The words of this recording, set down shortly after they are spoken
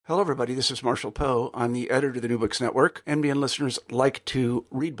Hello, everybody. This is Marshall Poe. I'm the editor of the New Books Network. NBN listeners like to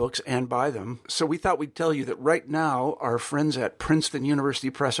read books and buy them. So we thought we'd tell you that right now, our friends at Princeton University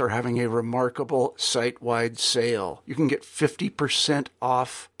Press are having a remarkable site-wide sale. You can get 50%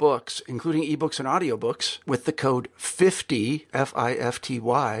 off books, including ebooks and audiobooks, with the code 50,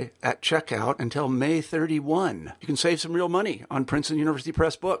 F-I-F-T-Y, at checkout until May 31. You can save some real money on Princeton University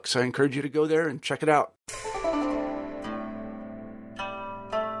Press books. I encourage you to go there and check it out.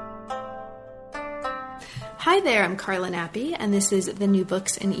 Hi there, I'm Carla Nappi, and this is the New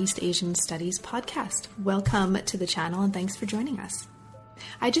Books in East Asian Studies podcast. Welcome to the channel, and thanks for joining us.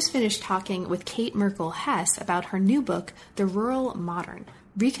 I just finished talking with Kate Merkel Hess about her new book, The Rural Modern: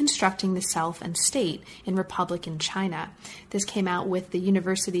 Reconstructing the Self and State in Republican China. This came out with the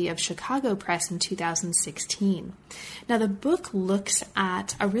University of Chicago Press in 2016. Now, the book looks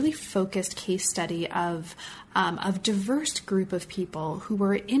at a really focused case study of a diverse group of people who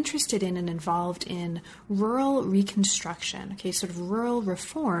were interested in and involved in rural reconstruction, sort of rural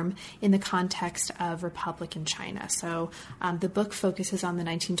reform in the context of Republican China. So the book focuses on the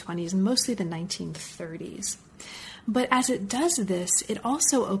 1920s and mostly the 1930s. But as it does this, it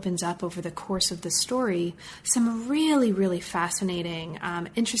also opens up over the course of the story some really, really fascinating,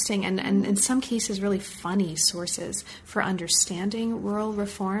 interesting, and in some cases really funny sources for understanding rural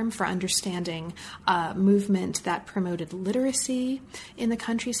reform, for understanding movement that promoted literacy in the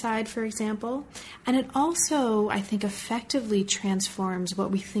countryside, for example. And it also, I think, effectively transforms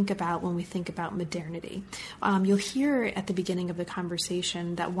what we think about when we think about modernity. You'll hear at the beginning of the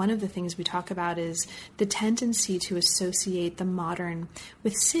conversation that one of the things we talk about is the tendency to associate the modern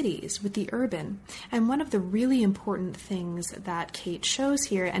with cities, with the urban. And one of the really important things that Kate shows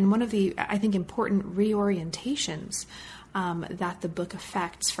here, and one of the, I think, important reorientations that the book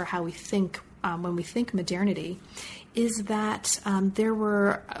affects for how we think when we think modernity, is that there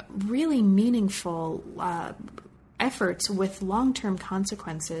were really meaningful efforts with long-term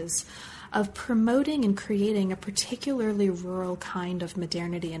consequences of promoting and creating a particularly rural kind of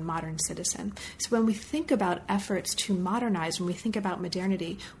modernity and modern citizen. So when we think about efforts to modernize, when we think about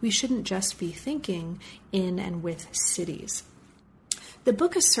modernity, we shouldn't just be thinking in and with cities. The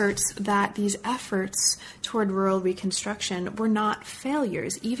book asserts that these efforts toward rural reconstruction were not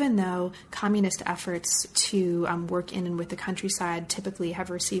failures, even though communist efforts to work in and with the countryside typically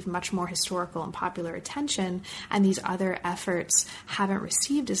have received much more historical and popular attention, and these other efforts haven't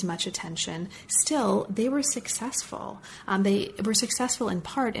received as much attention. Still, they were successful. They were successful in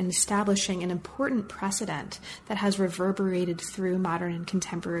part in establishing an important precedent that has reverberated through modern and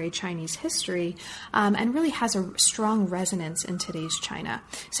contemporary Chinese history, and really has a strong resonance in today's China.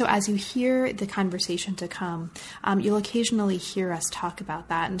 So as you hear the conversation to come, you'll occasionally hear us talk about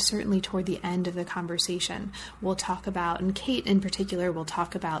that, and certainly toward the end of the conversation, we'll talk about, and Kate in particular will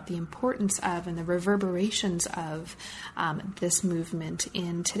talk about the importance of and the reverberations of this movement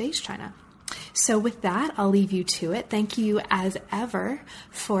in today's China. So with that, I'll leave you to it. Thank you as ever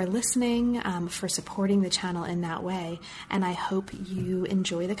for listening, for supporting the channel in that way. And I hope you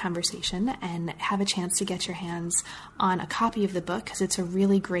enjoy the conversation and have a chance to get your hands on a copy of the book, because it's a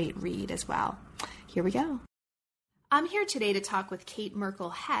really great read as well. Here we go. I'm here today to talk with Kate Merkel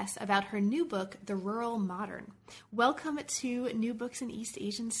Hess about her new book, The Rural Modern. Welcome to New Books in East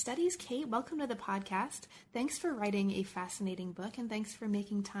Asian Studies. Kate, welcome to the podcast. Thanks for writing a fascinating book, and thanks for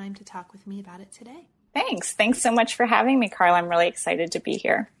making time to talk with me about it today. Thanks. Thanks so much for having me, Carla. I'm really excited to be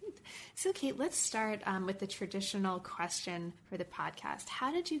here. So, Kate, let's start with the traditional question for the podcast. How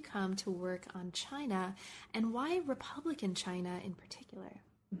did you come to work on China, and why Republican China in particular?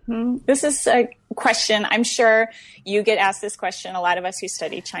 Mm-hmm. This is a question, I'm sure you get asked this question. A lot of us who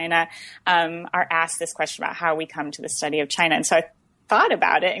study China are asked this question about how we come to the study of China. And so I thought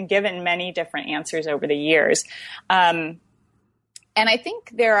about it and given many different answers over the years. And I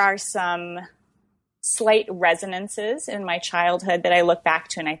think there are some slight resonances in my childhood that I look back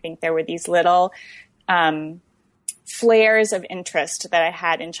to, and I think there were these little flares of interest that I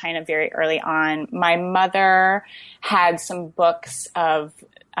had in China very early on. My mother had some books of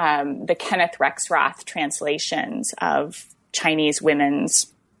the Kenneth Rexroth translations of Chinese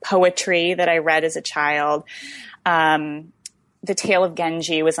women's poetry that I read as a child. The Tale of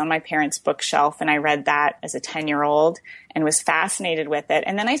Genji was on my parents' bookshelf, and I read that as a 10-year-old and was fascinated with it.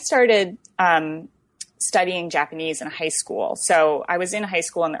 And then I started studying Japanese in high school. So I was in high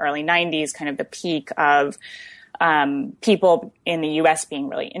school in the early 90s, kind of the peak of people in the U.S. being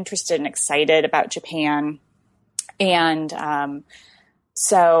really interested and excited about Japan. And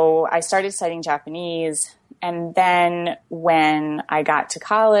so I started studying Japanese And then when I got to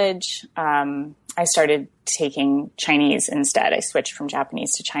college, I started taking Chinese instead. I switched from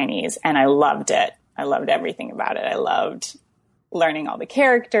Japanese to Chinese, and I loved it. I loved everything about it. I loved learning all the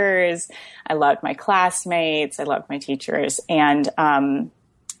characters. I loved my classmates. I loved my teachers. And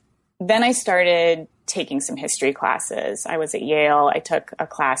then I started taking some history classes. I was at Yale. I took a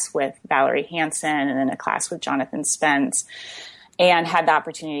class with Valerie Hansen and then a class with Jonathan Spence, and had the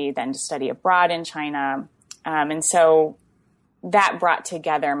opportunity then to study abroad in China. And so that brought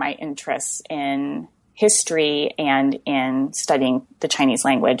together my interests in history and in studying the Chinese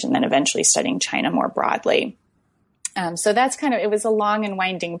language, and then eventually studying China more broadly. So that's it was a long and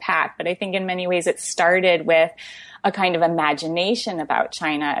winding path, but I think in many ways it started with a kind of imagination about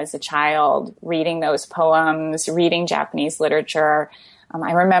China as a child, reading those poems, reading Japanese literature.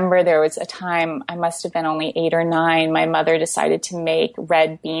 I remember there was a time, I must have been only 8 or 9, my mother decided to make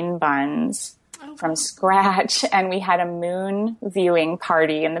red bean buns from scratch, and we had a moon viewing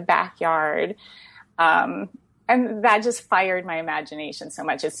party in the backyard. And that just fired my imagination so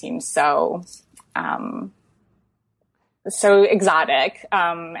much. It seemed so exotic.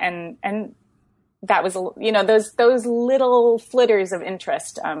 And that was, those little flitters of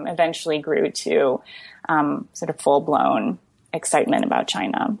interest eventually grew to sort of full-blown excitement about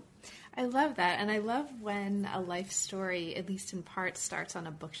China. I love that. And I love when a life story, at least in part, starts on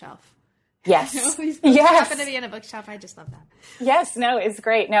a bookshelf. Yes. Yes. Happen to be in a bookshelf. I just love that. Yes. No, it's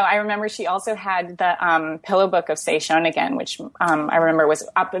great. No, I remember she also had the Pillow Book of Sei Shonagon, which I remember was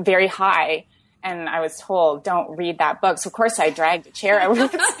up very high. And I was told, don't read that book. So, of course, I dragged a chair over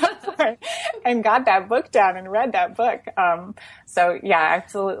and got that book down and read that book. So, yeah,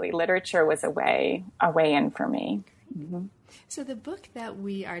 absolutely. Literature was a way in for me. Mm-hmm. So the book that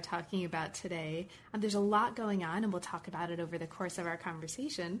we are talking about today, there's a lot going on, and we'll talk about it over the course of our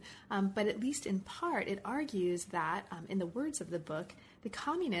conversation. But at least in part, it argues that, in the words of the book, the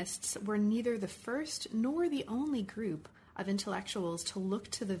communists were neither the first nor the only group of intellectuals to look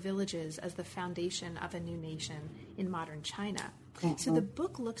to the villages as the foundation of a new nation in modern China. Mm-hmm. So the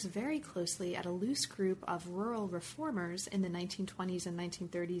book looks very closely at a loose group of rural reformers in the 1920s and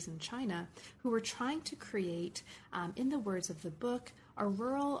 1930s in China who were trying to create, in the words of the book, a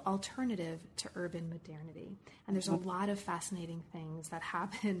rural alternative to urban modernity. And there's a lot of fascinating things that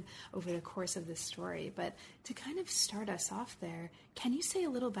happen over the course of this story. But to kind of start us off there, can you say a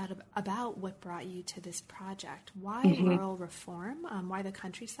little bit about what brought you to this project? Why rural reform? Why the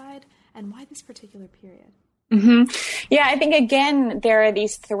countryside? And why this particular period? Mm-hmm. Yeah, I think, again, there are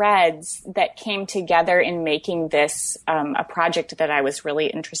these threads that came together in making this a project that I was really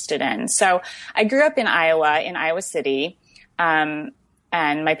interested in. So I grew up in Iowa City, and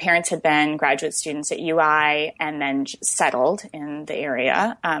my parents had been graduate students at UI and then settled in the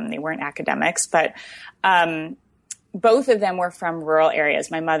area. They weren't academics, but both of them were from rural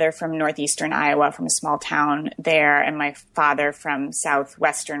areas. My mother from northeastern Iowa, from a small town there, and my father from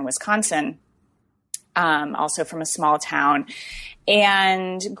southwestern Wisconsin, also from a small town.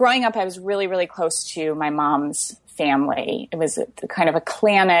 And growing up, I was really, really close to my mom's family. It was kind of a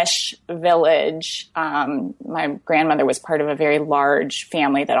clannish village. My grandmother was part of a very large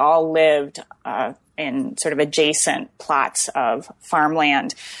family that all lived in sort of adjacent plots of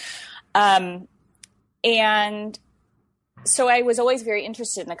farmland. And so I was always very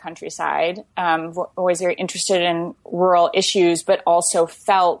interested in the countryside, always very interested in rural issues, but also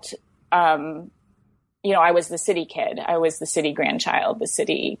felt I was the city kid. I was the city grandchild, the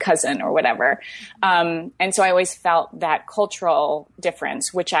city cousin or whatever. And so I always felt that cultural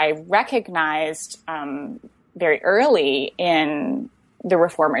difference, which I recognized very early in the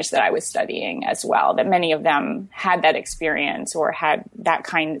reformers that I was studying as well, that many of them had that experience or had that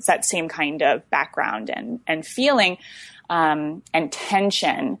same kind of background and feeling and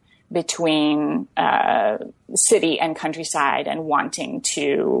tension between city and countryside and wanting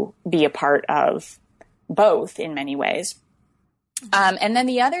to be a part of both in many ways. And then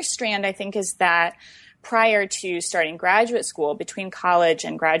the other strand, I think, is that prior to starting graduate school, between college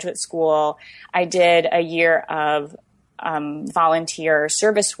and graduate school, I did a year of volunteer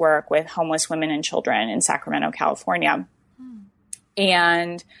service work with homeless women and children in Sacramento, California.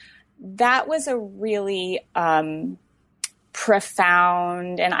 And that was a really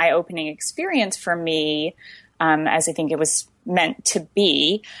profound and eye-opening experience for me, as I think it was meant to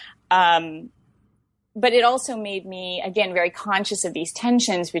be. But it also made me, again, very conscious of these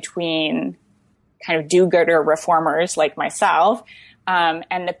tensions between kind of do-gooder reformers like myself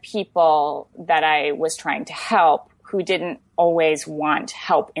and the people that I was trying to help who didn't always want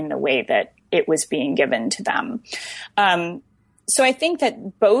help in the way that it was being given to them. So I think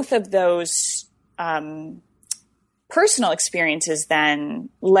that both of those personal experiences then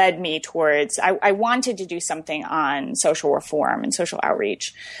led me towards, I wanted to do something on social reform and social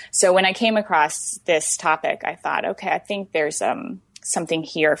outreach. So when I came across this topic, I thought, okay, I think there's something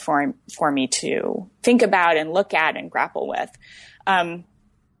here for me to think about and look at and grapple with. And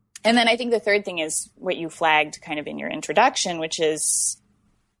then I think the third thing is what you flagged kind of in your introduction, which is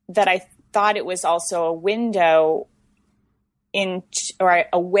that I thought it was also a window or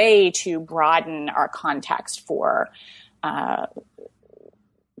a way to broaden our context for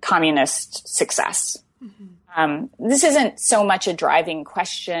communist success. Mm-hmm. This isn't so much a driving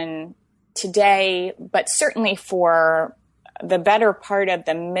question today, but certainly for the better part of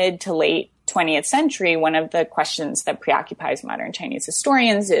the mid to late 20th century, one of the questions that preoccupies modern Chinese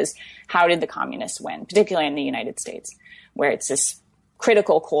historians is how did the communists win, particularly in the United States, where it's this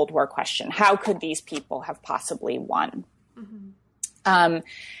critical Cold War question. How could these people have possibly won? Mm-hmm. And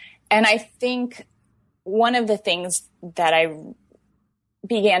I think one of the things that I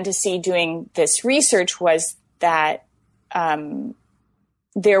began to see doing this research was that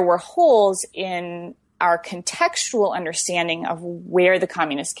there were holes in our contextual understanding of where the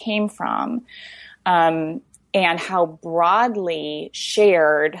communists came from, and how broadly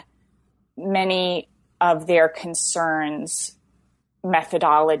shared many of their concerns,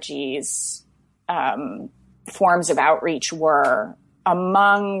 methodologies, forms of outreach were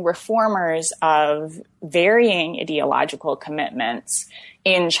among reformers of varying ideological commitments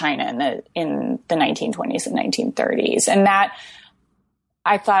in China in the 1920s and 1930s. And that,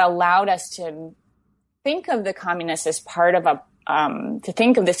 I thought, allowed us to think of the communists as part of to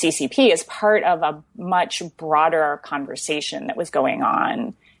think of the CCP as part of a much broader conversation that was going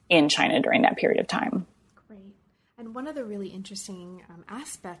on in China during that period of time. Great. And one of the really interesting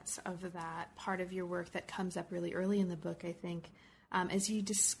aspects of that part of your work that comes up really early in the book, I think, as you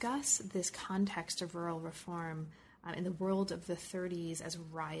discuss this context of rural reform in the world of the 30s as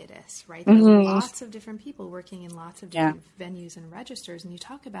riotous, right? There were lots of different people working in lots of different venues and registers, and you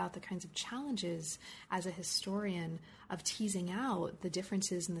talk about the kinds of challenges as a historian of teasing out the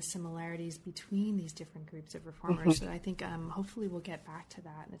differences and the similarities between these different groups of reformers. So I think hopefully we'll get back to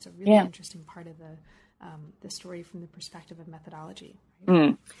that, and it's a really interesting part of the story from the perspective of methodology.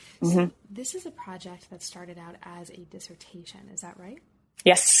 Right? So this is a project that started out as a dissertation, is that right?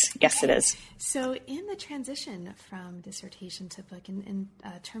 Yes, it is. So in the transition from dissertation to book, in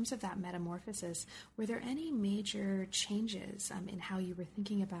terms of that metamorphosis, were there any major changes in how you were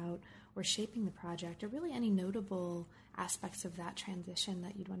thinking about or shaping the project, or really any notable aspects of that transition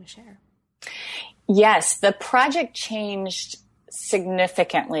that you'd want to share? Yes, the project changed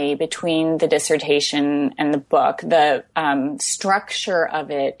significantly between the dissertation and the book. The structure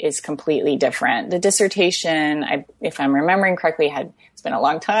of it is completely different. The dissertation, if I'm remembering correctly, it's been a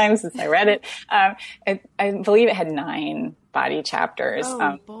long time since I read it. I believe it had 9 body chapters.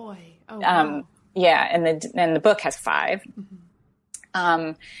 Oh, boy. Oh, wow. Yeah, and the book has 5.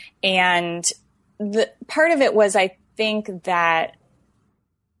 Mm-hmm. And the part of it was, I think, that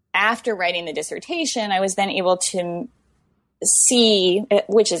after writing the dissertation, I was then able to see,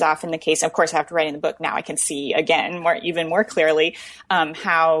 which is often the case, of course, after writing the book, now I can see again even more clearly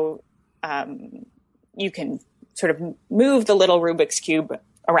how you can sort of move the little Rubik's Cube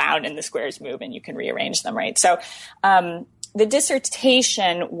around and the squares move and you can rearrange them, right? So the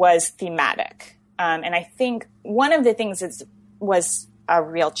dissertation was thematic. And I think one of the things was a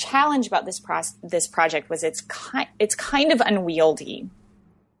real challenge about this project was it's kind of unwieldy.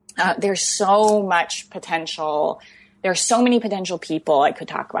 There's so much potential. There are so many potential people I could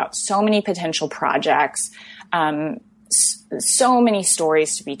talk about, so many potential projects, so many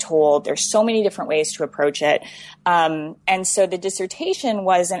stories to be told. There's so many different ways to approach it. And so the dissertation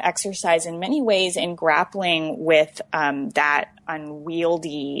was an exercise in many ways in grappling with that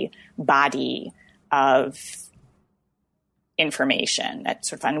unwieldy body of information, that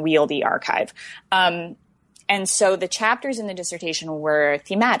sort of unwieldy archive. And so the chapters in the dissertation were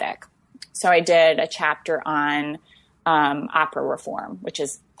thematic. So I did a chapter on opera reform, which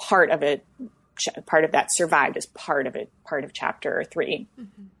is part of it. Part of that survived as part of chapter 3.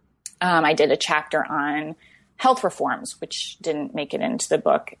 Mm-hmm. I did a chapter on health reforms, which didn't make it into the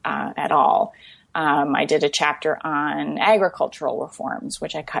book at all. I did a chapter on agricultural reforms,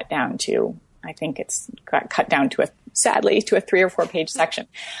 which I cut down to, I think it's got cut down to sadly to a 3 or 4 page section.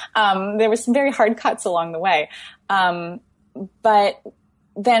 There were some very hard cuts along the way. But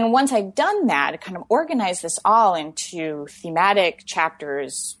then once I'd done that, I kind of organized this all into thematic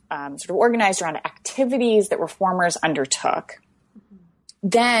chapters, sort of organized around activities that reformers undertook. Mm-hmm.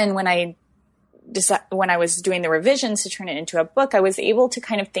 Then when I was doing the revisions to turn it into a book, I was able to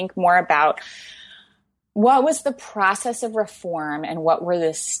kind of think more about what was the process of reform and what were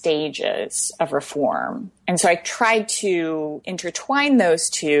the stages of reform? And so I tried to intertwine those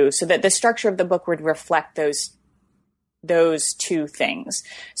two so that the structure of the book would reflect those two things,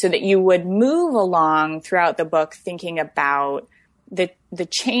 so that you would move along throughout the book thinking about the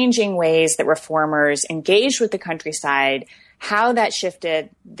changing ways that reformers engaged with the countryside, how that shifted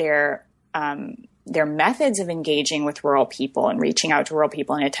their methods of engaging with rural people and reaching out to rural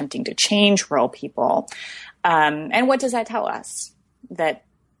people and attempting to change rural people. And what does that tell us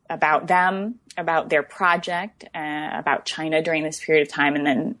about them, about their project, about China during this period of time, and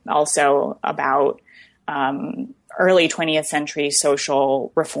then also about early 20th century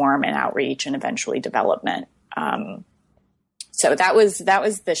social reform and outreach and eventually development. So that was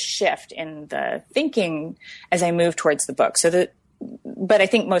the shift in the thinking as I moved towards the book. But I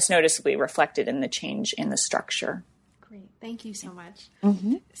think most noticeably reflected in the change in the structure. Great. Thank you so much.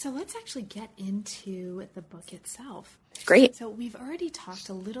 Mm-hmm. So let's actually get into the book itself. Great. So we've already talked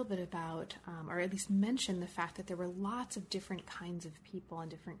a little bit about, or at least mentioned the fact that there were lots of different kinds of people and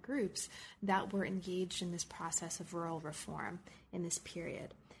different groups that were engaged in this process of rural reform in this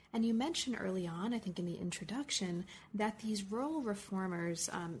period. And you mentioned early on, I think in the introduction, that these rural reformers,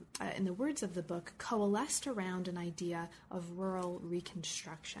 in the words of the book, coalesced around an idea of rural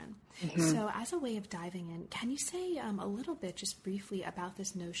reconstruction. Mm-hmm. So as a way of diving in, can you say a little bit, just briefly, about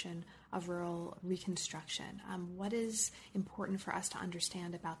this notion of rural reconstruction? What is important for us to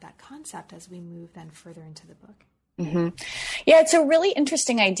understand about that concept as we move then further into the book? Mm-hmm. Yeah, it's a really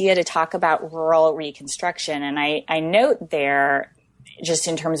interesting idea to talk about rural reconstruction. And I note there, just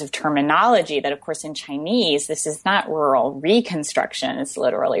in terms of terminology, that of course in Chinese, this is not rural reconstruction, it's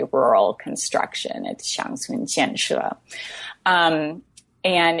literally rural construction. It's 乡村建设. And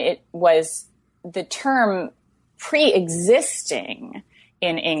it was the term pre-existing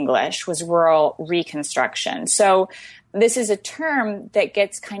in English was rural reconstruction. So this is a term that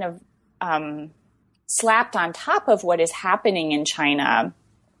gets kind of slapped on top of what is happening in China,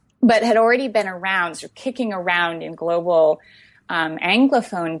 but had already been around, sort of kicking around in global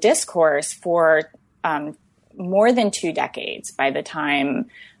Anglophone discourse for more than 2 decades by the time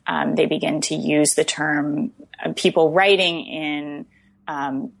they begin to use the term. People writing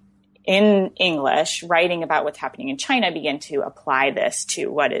in English, writing about what's happening in China, begin to apply this to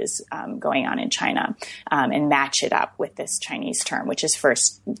what is going on in China and match it up with this Chinese term, which is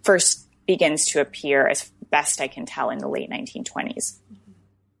first begins to appear, as best I can tell, in the late 1920s.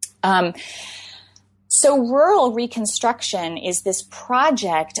 So rural reconstruction is this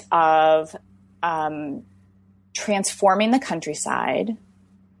project of transforming the countryside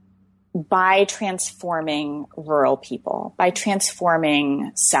by transforming rural people, by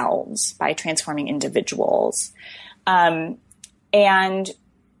transforming selves, by transforming individuals. And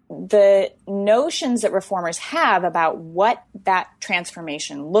the notions that reformers have about what that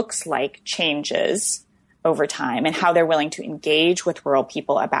transformation looks like changes over time, and how they're willing to engage with rural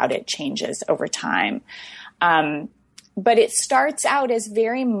people about it changes over time. But it starts out as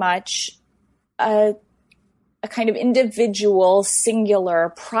very much a kind of individual,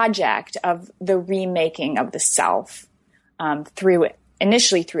 singular project of the remaking of the self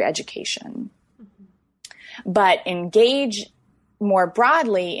initially through education. Mm-hmm. But engage more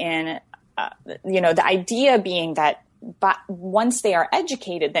broadly in, the idea being that but once they are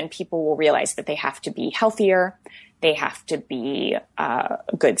educated, then people will realize that they have to be healthier, they have to be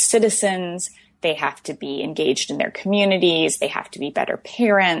good citizens, they have to be engaged in their communities, they have to be better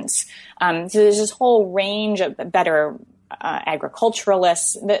parents. So there's this whole range of better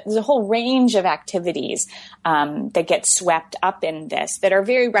agriculturalists. There's a whole range of activities that get swept up in this that are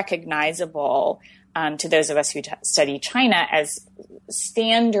very recognizable to those of us who study China as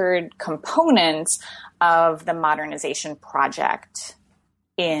standard components of the modernization project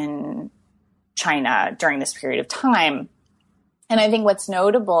in China during this period of time. And I think what's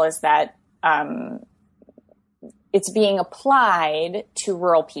notable is that it's being applied to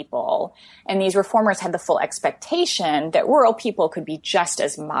rural people. And these reformers had the full expectation that rural people could be just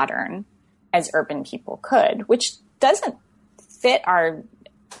as modern as urban people could, which doesn't fit our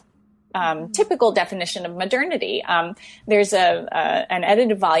typical definition of modernity. There's an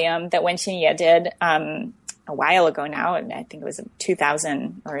edited volume that Wen Xinye did a while ago now, and I think it was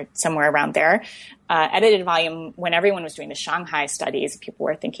 2000 or somewhere around there, edited volume when everyone was doing the Shanghai studies. People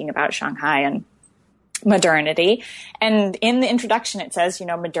were thinking about Shanghai and modernity. And in the introduction, it says,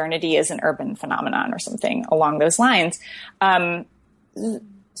 modernity is an urban phenomenon or something along those lines.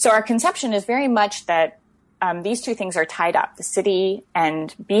 So our conception is very much that these two things are tied up. The city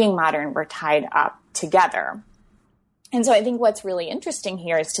and being modern were tied up together. And so I think what's really interesting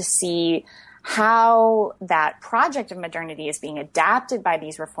here is to see how that project of modernity is being adapted by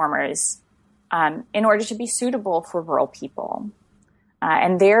these reformers in order to be suitable for rural people.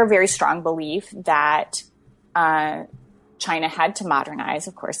 And their very strong belief that China had to modernize.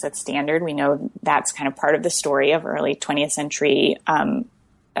 Of course, that's standard. We know that's kind of part of the story of early 20th century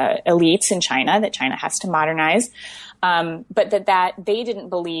elites in China, that China has to modernize. But that they didn't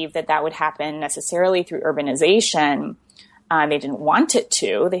believe that would happen necessarily through urbanization. They didn't want it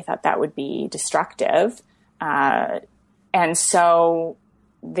to. They thought that would be destructive. And so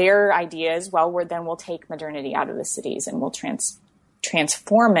their idea is, well, we'll take modernity out of the cities and we'll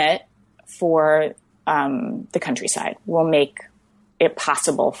transform it for the countryside. We'll make it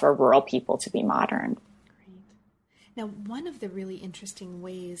possible for rural people to be modern. Now, one of the really interesting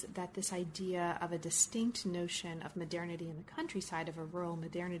ways that this idea of a distinct notion of modernity in the countryside, of a rural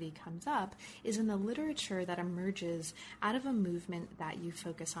modernity, comes up is in the literature that emerges out of a movement that you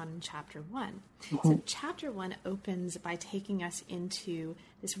focus on in Chapter 1. Mm-hmm. So Chapter 1 opens by taking us into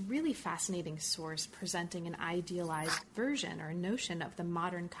this really fascinating source presenting an idealized version or a notion of the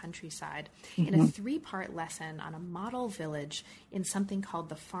modern countryside in a 3-part lesson on a model village in something called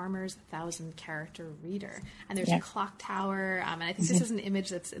the Farmer's 1,000-Character Reader. And there's a clock tower, and I think this is an image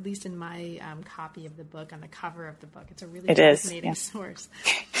that's, at least in my copy of the book, on the cover of the book. It's a really fascinating source.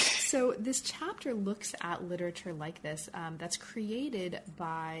 So this chapter looks at literature like this that's created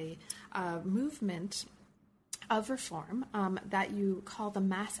by a movement of reform that you call the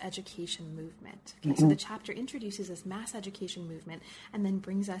mass education movement. Okay, so the chapter introduces this mass education movement and then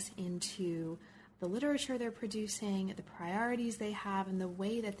brings us into the literature they're producing, the priorities they have, and the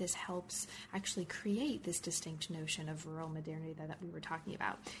way that this helps actually create this distinct notion of rural modernity that we were talking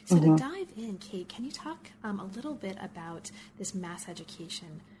about. So to dive in, Kate, can you talk a little bit about this mass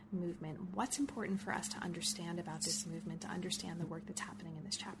education movement? What's important for us to understand about this movement, to understand the work that's happening in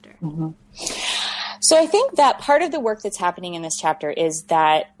this chapter? So I think that part of the work that's happening in this chapter is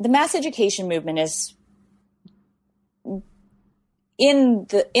that the mass education movement is in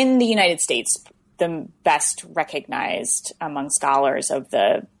the United States the best recognized among scholars of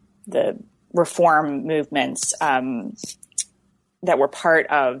the reform movements that were part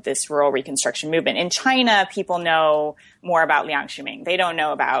of this rural reconstruction movement. In China, people know more about Liang Shiming. They don't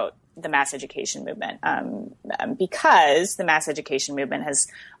know about the mass education movement because the mass education movement has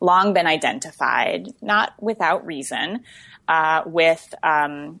long been identified, not without reason, with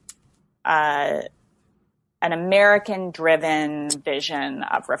an American-driven vision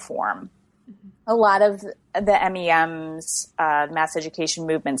of reform. A lot of the MEM's mass education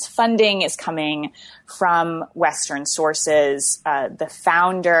movement's funding is coming from Western sources. The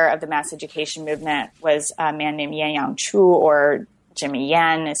founder of the mass education movement was a man named Yan Yangchu, or Jimmy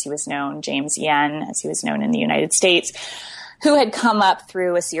Yen, as he was known, James Yen, as he was known in the United States, who had come up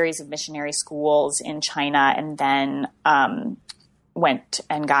through a series of missionary schools in China and then went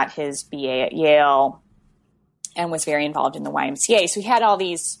and got his BA at Yale and was very involved in the YMCA. So he had all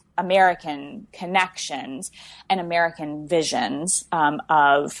these American connections and American visions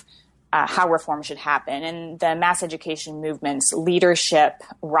of how reform should happen. And the mass education movement's leadership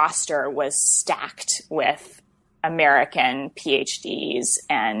roster was stacked with American PhDs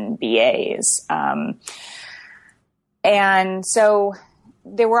and BAs. And so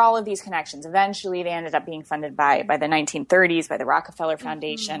there were all of these connections. Eventually, they ended up being funded by the 1930s by the Rockefeller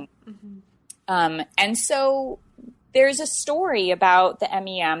Foundation. And so there's a story about the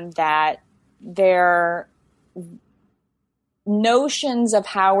MEM that their notions of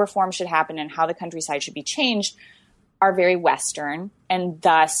how reform should happen and how the countryside should be changed are very Western and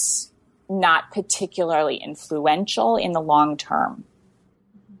thus not particularly influential in the long term.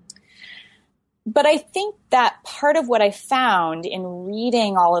 But I think that part of what I found in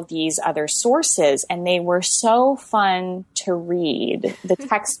reading all of these other sources, and they were so fun to read, the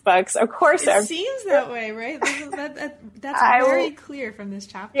textbooks, of course. It seems that way, right? That's very clear from this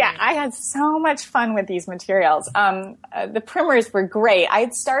chapter. Yeah, I had so much fun with these materials. The primers were great. I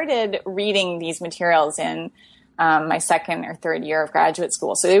had started reading these materials in my second or third year of graduate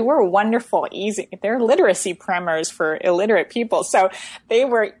school. So they were wonderful, easy. They're literacy primers for illiterate people. So they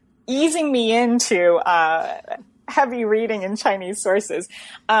were easing me into heavy reading in Chinese sources.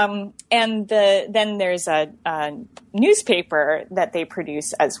 And then there's a newspaper that they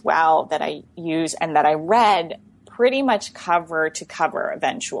produce as well that I use and that I read pretty much cover to cover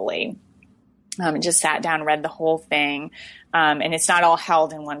eventually. Just sat down, read the whole thing. And it's not all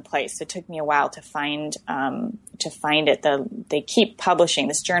held in one place. So it took me a while to find it. They keep publishing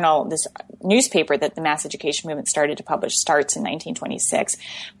this journal, this newspaper that the mass education movement started to publish starts in 1926,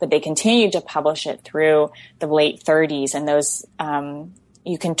 but they continued to publish it through the late 30s. And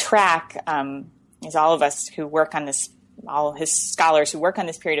you can track, as all of us who work on this, all his scholars who work on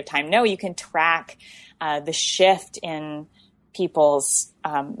this period of time know, you can track the shift in people's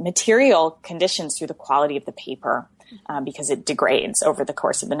material conditions through the quality of the paper, because it degrades over the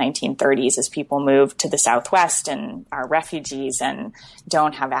course of the 1930s as people move to the Southwest and are refugees and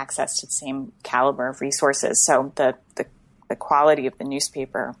don't have access to the same caliber of resources. So the quality of the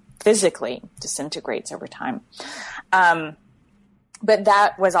newspaper physically disintegrates over time. But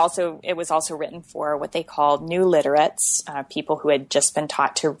it was also written for what they called new literates, people who had just been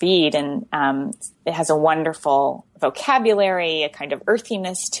taught to read. And it has a wonderful vocabulary, a kind of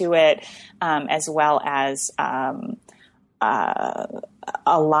earthiness to it, as well as a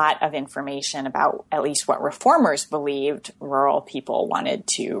lot of information about at least what reformers believed rural people wanted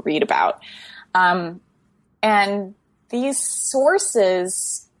to read about. And these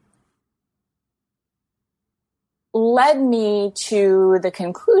sources led me to the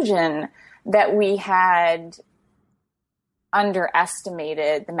conclusion that we had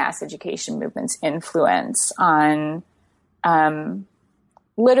underestimated the mass education movement's influence on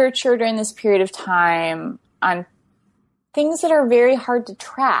literature during this period of time, on things that are very hard to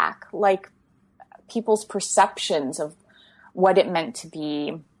track, like people's perceptions of what it meant to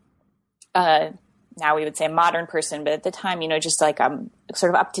be, now we would say a modern person, but at the time, just like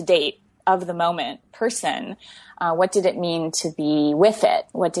sort of up to date, of the moment person. What did it mean to be with it?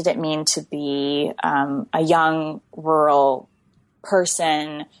 What did it mean to be a young rural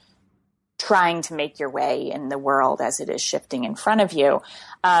person trying to make your way in the world as it is shifting in front of you?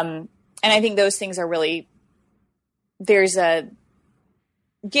 And I think those things are really, there's a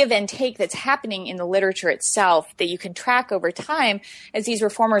give and take that's happening in the literature itself that you can track over time as these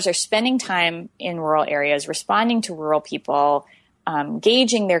reformers are spending time in rural areas, responding to rural people,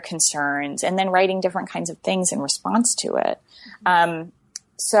 gauging their concerns, and then writing different kinds of things in response to it.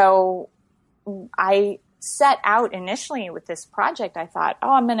 So I set out initially with this project. I thought,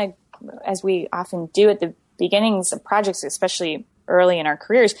 I'm going to, as we often do at the beginnings of projects, especially early in our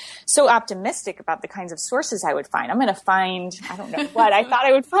careers, so optimistic about the kinds of sources I would find. I'm going to find, I don't know what, I thought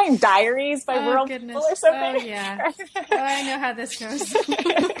I would find diaries by rural people or something. Oh, yeah. I know how this goes.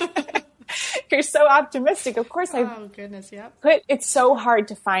 You're so optimistic. Of course, it's so hard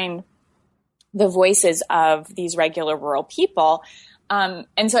to find the voices of these regular rural people.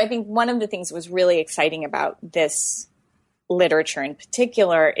 And so I think one of the things that was really exciting about this literature in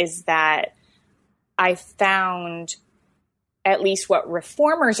particular is that I found at least what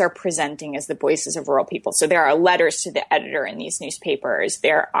reformers are presenting as the voices of rural people. So there are letters to the editor in these newspapers.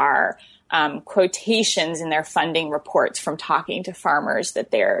 There are quotations in their funding reports from talking to farmers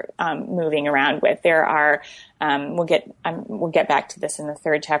that they're moving around with. There are, we'll get back to this in the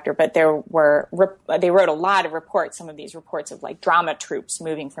third chapter, but they wrote a lot of reports, some of these reports of like drama troops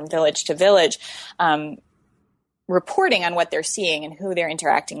moving from village to village, reporting on what they're seeing and who they're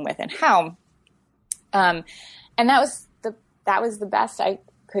interacting with and how. And that was the best I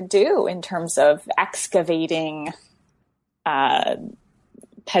could do in terms of excavating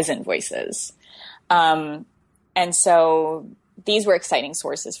peasant voices. And so these were exciting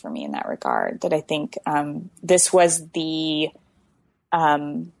sources for me in that regard, that I think this was the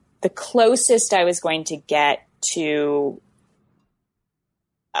closest I was going to get to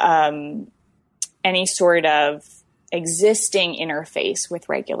any sort of existing interface with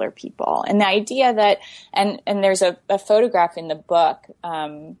regular people. And the idea that, and there's a photograph in the book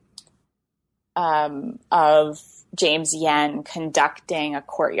of James Yen conducting a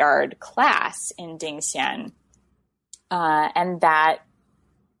courtyard class in Dingxian, and that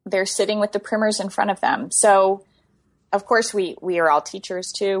they're sitting with the primers in front of them. So, of course, we are all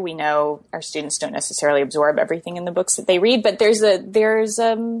teachers too. We know our students don't necessarily absorb everything in the books that they read, but there's at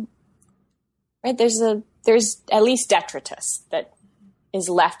least detritus that is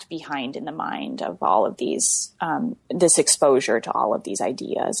left behind in the mind of all of these, this exposure to all of these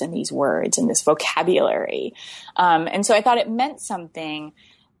ideas and these words and this vocabulary. And so I thought it meant something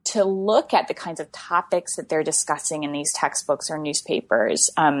to look at the kinds of topics that they're discussing in these textbooks or newspapers.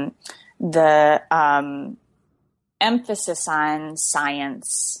 The emphasis on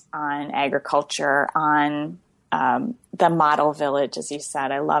science, on agriculture, on the model village, as you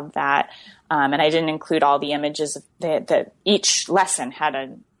said. I love that. And I didn't include all the images that each lesson had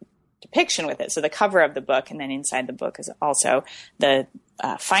a depiction with it. So the cover of the book and then inside the book is also the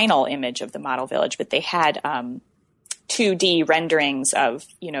final image of the model village. But they had 2D renderings of,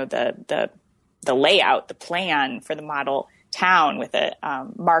 the layout, the plan for the model town with a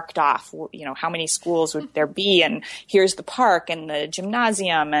marked off, how many schools would there be, and here's the park and the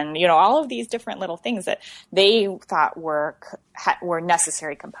gymnasium, and all of these different little things that they thought were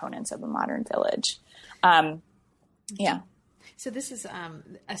necessary components of a modern village. So this is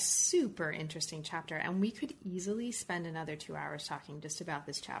a super interesting chapter, and we could easily spend another 2 hours talking just about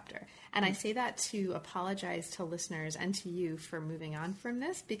this chapter. And I say that to apologize to listeners and to you for moving on from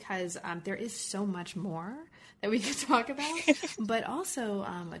this, because there is so much more that we could talk about. But also,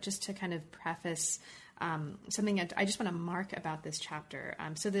 just to kind of preface something I just want to mark about this chapter.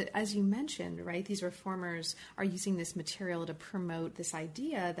 So that, as you mentioned, right, these reformers are using this material to promote this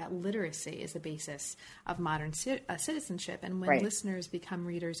idea that literacy is the basis of modern citizenship. And when listeners become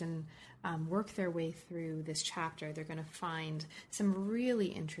readers and work their way through this chapter, they're going to find some really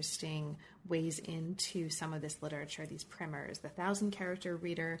interesting ways into some of this literature, these primers. The 1,000-character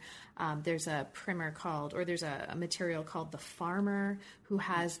reader, there's a primer called, or there's a material called The Farmer, who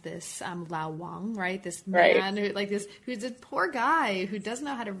has this Lao Wang, right? This man who's a poor guy who doesn't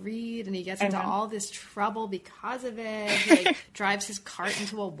know how to read, and he gets into all this trouble because of it. He drives his cart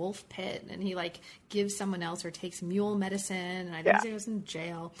into a wolf pit, and he gives someone else or takes mule medicine, and I think he goes in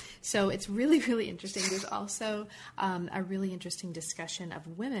jail. So it's really, really interesting. There's also a really interesting discussion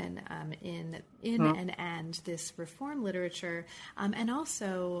of women in and this reform literature. And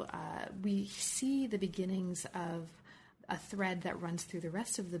also we see the beginnings of a thread that runs through the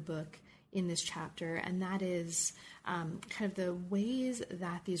rest of the book in this chapter, and that is kind of the ways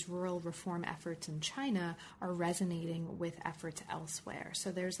that these rural reform efforts in China are resonating with efforts elsewhere.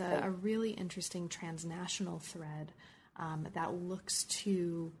 So there's a really interesting transnational thread that looks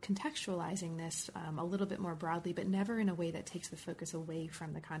to contextualizing this a little bit more broadly, but never in a way that takes the focus away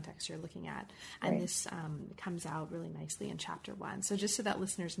from the context you're looking at. And this comes out really nicely in chapter 1. So just so that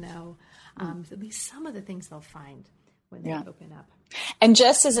listeners know at least some of the things they'll find when they open up. And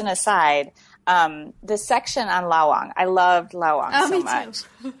just as an aside, the section on Lao Wang, I loved Lao Wang so much.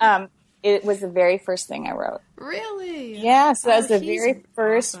 It was the very first thing I wrote. Really? Yeah, so that was the very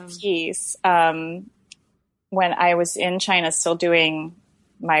first piece. When I was in China still doing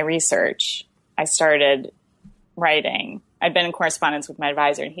my research, I started writing. I'd been in correspondence with my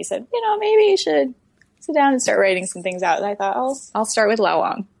advisor, and he said, maybe you should sit down and start writing some things out. And I thought, I'll start with Lao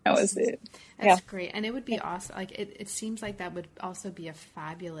Wang. That was it. That's great. And it would be awesome. It seems like that would also be a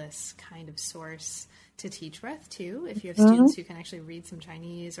fabulous kind of source to teach with too, if you have students who can actually read some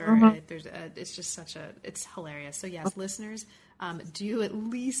Chinese, or it's just it's hilarious. So yes, listeners, do at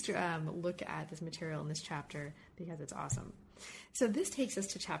least look at this material in this chapter, because it's awesome. So this takes us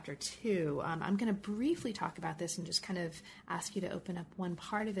to chapter 2. I'm going to briefly talk about this and just kind of ask you to open up one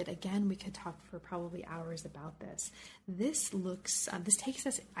part of it. Again, we could talk for probably hours about this. This takes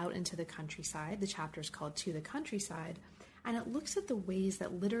us out into the countryside. The chapter is called To the Countryside, and it looks at the ways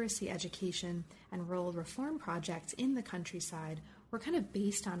that literacy education and rural reform projects in the countryside were kind of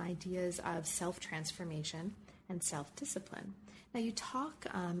based on ideas of self-transformation and self-discipline. Now, you talk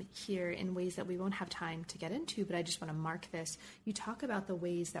here in ways that we won't have time to get into, but I just want to mark this. You talk about the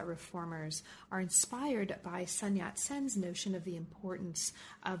ways that reformers are inspired by Sun Yat-sen's notion of the importance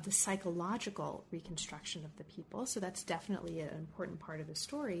of the psychological reconstruction of the people. So that's definitely an important part of the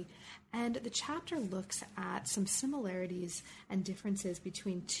story. And the chapter looks at some similarities and differences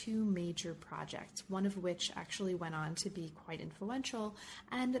between two major projects, one of which actually went on to be quite influential,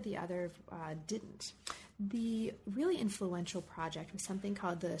 and the other didn't. The really influential project was something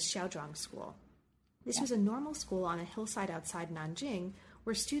called the Xiaozhuang School. This was a normal school on a hillside outside Nanjing,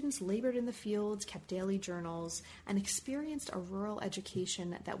 where students labored in the fields, kept daily journals, and experienced a rural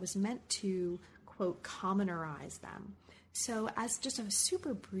education that was meant to, quote, commonerize them. So as just a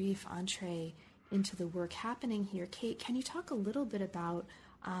super brief entree into the work happening here, Kate, can you talk a little bit about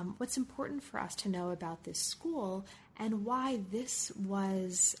what's important for us to know about this school and why this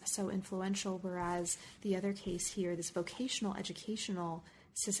was so influential, whereas the other case here, this vocational education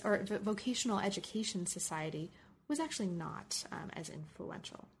society, was actually not as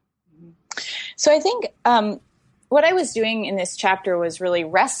influential? So I think what I was doing in this chapter was really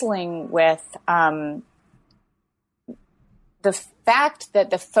wrestling with the fact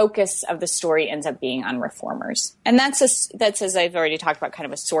that the focus of the story ends up being on reformers. And that's, as I've already talked about, kind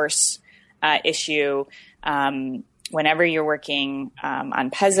of a source issue whenever you're working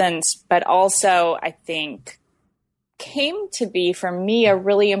on peasants, but also I think came to be for me a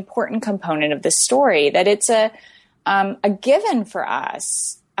really important component of the story, that it's a given for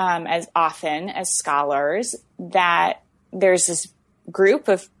us as often as scholars that there's this group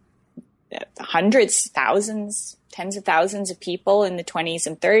of hundreds, thousands, tens of thousands of people in the 20s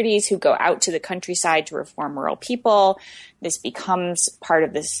and 30s who go out to the countryside to reform rural people. This becomes part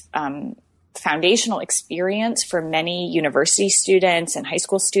of this foundational experience for many university students and high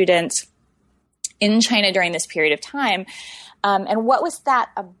school students in China during this period of time. And what was that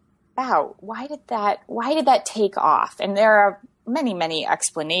about? Why did that take off? And there are many, many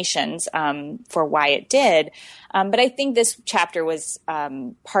explanations for why it did. But I think this chapter was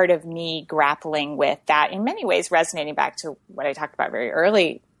part of me grappling with that, in many ways resonating back to what I talked about very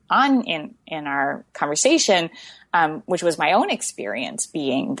early on in our conversation, which was my own experience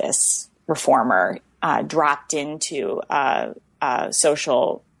being this reformer dropped into a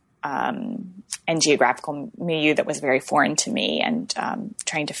social and geographical milieu that was very foreign to me, and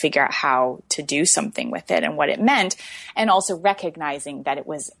trying to figure out how to do something with it and what it meant, and also recognizing that it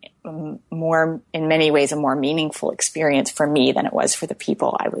was more, in many ways, a more meaningful experience for me than it was for the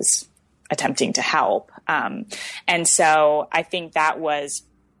people I was attempting to help. And so I think that was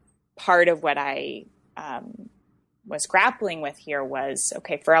part of what I was grappling with here was,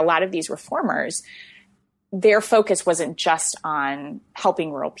 okay, for a lot of these reformers, their focus wasn't just on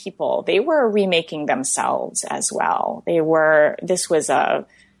helping rural people. They were remaking themselves as well. This was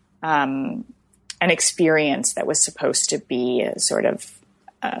an experience that was supposed to be a sort of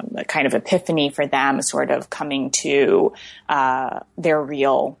a kind of epiphany for them, sort of coming to their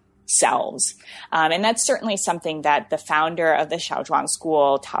real selves. And that's certainly something that the founder of the Xiaozhuang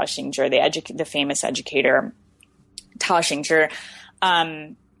School, Tao Xingzhi, the famous educator, Tao Xingzhi,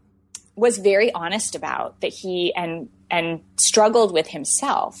 was very honest about, that he and struggled with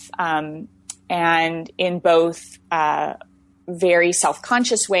himself, and in both very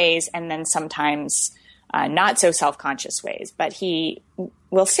self-conscious ways and then sometimes not so self-conscious ways. But he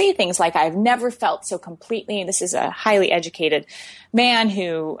will say things like, "I've never felt so completely." This is a highly educated man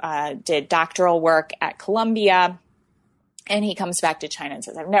who did doctoral work at Columbia. And he comes back to China and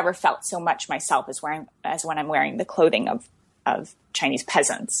says, "I've never felt so much myself as when I'm wearing the clothing of Chinese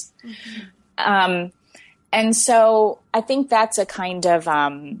peasants." Mm-hmm. And so I think that's a kind of,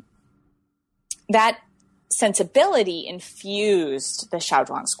 that sensibility infused the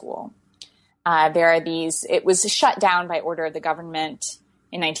Xiaozhuang School. It was shut down by order of the government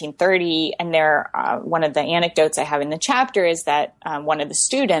in 1930. And one of the anecdotes I have in the chapter is that one of the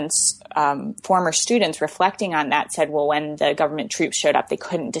students, former students reflecting on that, said, well, when the government troops showed up, they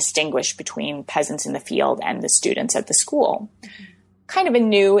couldn't distinguish between peasants in the field and the students at the school. Mm-hmm. Kind of a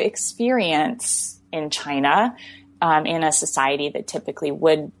new experience in China, in a society that typically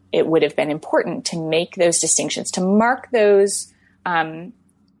would have been important to make those distinctions, to mark those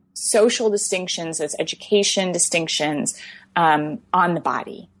social distinctions, those education distinctions on the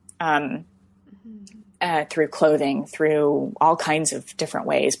body, through clothing, through all kinds of different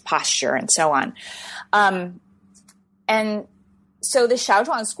ways, posture, and so on. And so the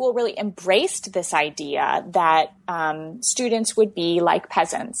Xiaozhuang School really embraced this idea that students would be like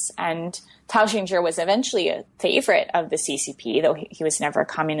peasants. And Tao Xingzhi was eventually a favorite of the CCP, though he was never a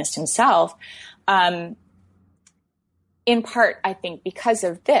communist himself. In part, I think,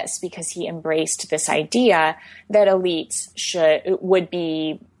 because he embraced this idea that elites would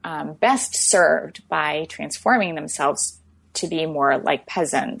be best served by transforming themselves to be more like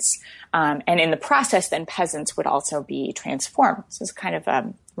peasants. And in the process, then peasants would also be transformed. So it's kind of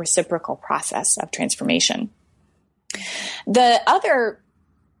a reciprocal process of transformation. The other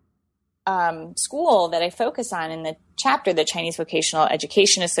school that I focus on in the chapter, the Chinese Vocational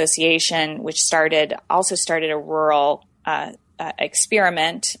Education Association, which also started a rural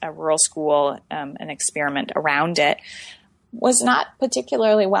experiment, a rural school, an experiment around it, was not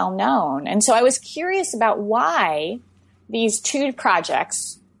particularly well known. And so I was curious about why these two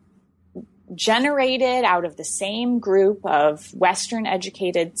projects, generated out of the same group of Western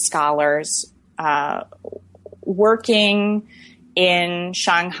educated scholars working in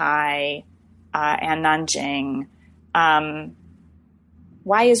Shanghai and Nanjing,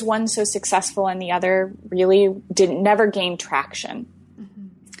 why is one so successful and the other really never gained traction? Mm-hmm.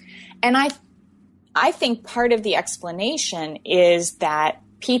 And I think part of the explanation is that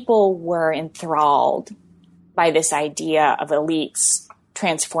people were enthralled by this idea of elites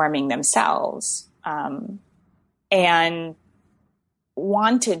transforming themselves, and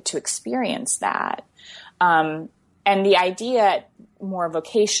wanted to experience that. And the idea, more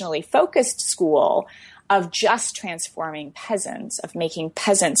vocationally focused school, of just transforming peasants, of making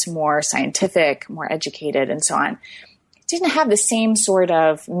peasants more scientific, more educated, and so on, didn't have the same sort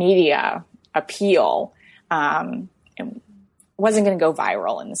of media appeal. It wasn't going to go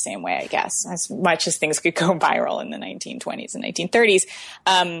viral in the same way, I guess, as much as things could go viral in the 1920s and 1930s.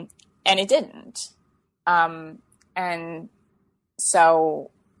 And it didn't. And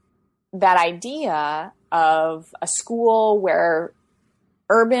so that idea of a school where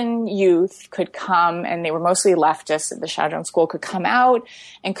urban youth could come, and they were mostly leftists at the Xiaozhong school, could come out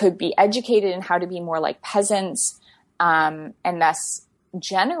and could be educated in how to be more like peasants, and thus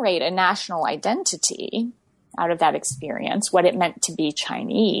generate a national identity out of that experience, what it meant to be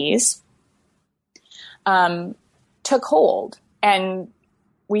Chinese, took hold. And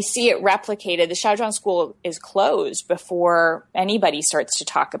we see it replicated. The Xiaozhong school is closed before anybody starts to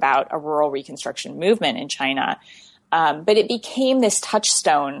talk about a rural reconstruction movement in China. But it became this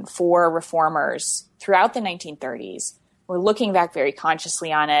touchstone for reformers throughout the 1930s. We're looking back very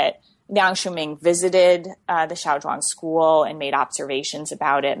consciously on it. Liang Shuming visited the Xiaozhuang school and made observations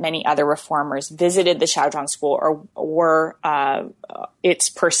about it. Many other reformers visited the Xiaozhuang school, or its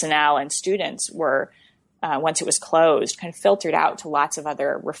personnel and students were, once it was closed, kind of filtered out to lots of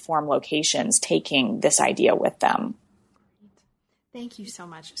other reform locations, taking this idea with them. Thank you so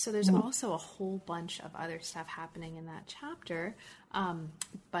much. So there's also a whole bunch of other stuff happening in that chapter.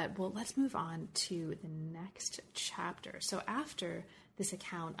 But let's move on to the next chapter. So after this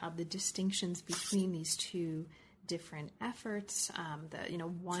account of the distinctions between these two different efforts,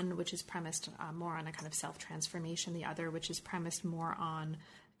 one which is premised more on a kind of self-transformation, the other which is premised more on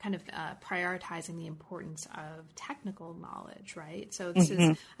kind of prioritizing the importance of technical knowledge, right? So this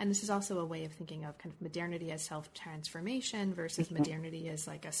is also a way of thinking of kind of modernity as self-transformation versus modernity as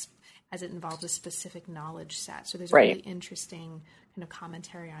as it involves a specific knowledge set. So there's a really interesting kind of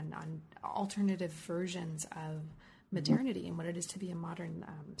commentary on alternative versions of modernity and what it is to be a modern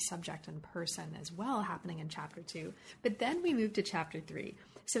subject and person as well, happening in chapter 2. But then we move to chapter 3.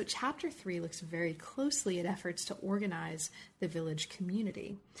 So chapter 3 looks very closely at efforts to organize the village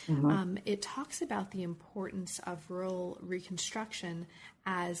community. It talks about the importance of rural reconstruction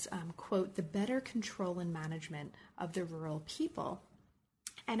as, quote, the better control and management of the rural people,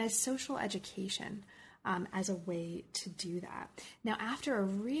 and as social education as a way to do that. Now, after a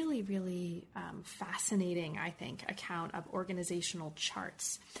really, really fascinating, I think, account of organizational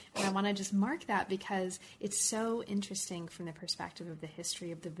charts, and I want to just mark that because it's so interesting from the perspective of the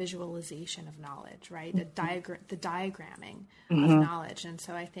history of the visualization of knowledge, right? The diagramming of knowledge. And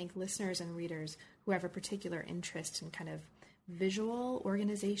so I think listeners and readers who have a particular interest in kind of visual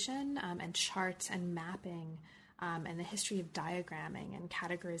organization and charts and mapping and the history of diagramming and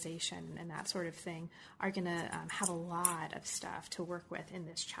categorization and that sort of thing are going to have a lot of stuff to work with in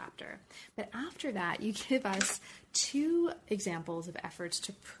this chapter. But after that, you give us 2 examples of efforts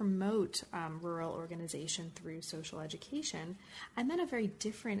to promote rural organization through social education, and then a very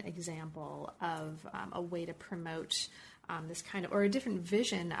different example of a way to promote this kind of, or a different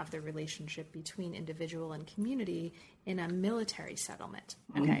vision of the relationship between individual and community in a military settlement.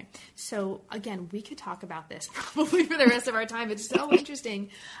 Okay. So again, we could talk about this probably for the rest of our time. It's so interesting.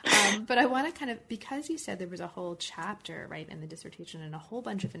 But I want to kind of, because you said there was a whole chapter, right, in the dissertation and a whole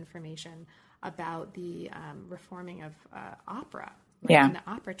bunch of information about the reforming of opera, right, in the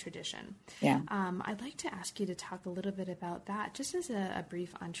opera tradition. I'd like to ask you to talk a little bit about that, just as a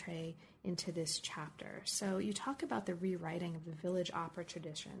brief entree into this chapter. So you talk about the rewriting of the village opera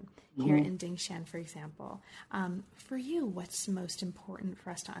tradition here in Dingshan, for example. For you, what's most important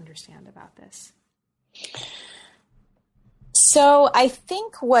for us to understand about this? So I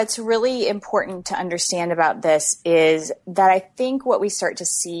think what's really important to understand about this is that I think what we start to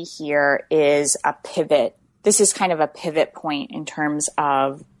see here is a pivot. This is kind of a pivot point in terms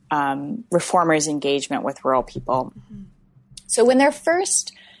of reformers' engagement with rural people. So when they're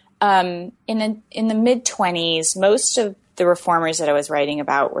first in the mid-20s, most of the reformers that I was writing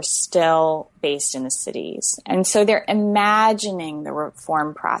about were still based in the cities. And so they're imagining the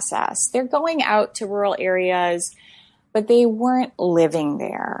reform process. They're going out to rural areas, but they weren't living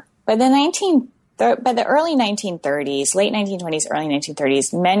there. By the early 1930s, late 1920s, early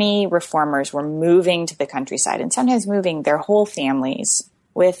 1930s, many reformers were moving to the countryside, and sometimes moving their whole families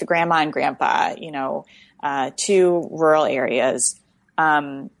with grandma and grandpa, to rural areas.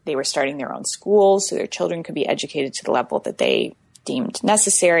 They were starting their own schools so their children could be educated to the level that they deemed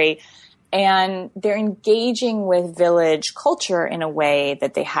necessary. And they're engaging with village culture in a way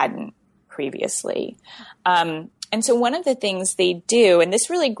that they hadn't previously. And so one of the things they do, and this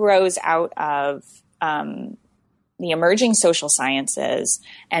really grows out of the emerging social sciences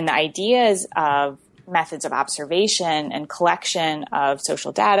and the ideas of methods of observation and collection of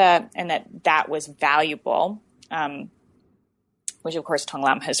social data, and that was valuable, which of course Tong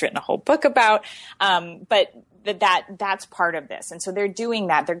Lam has written a whole book about, but that's part of this. And so they're doing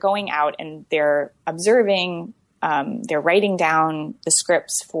that. They're going out and they're observing, they're writing down the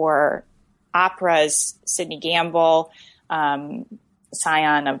scripts for operas. Sidney Gamble,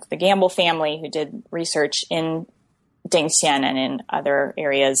 scion of the Gamble family, who did research in Dingxian and in other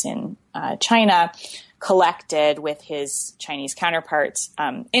areas in China, collected with his Chinese counterparts.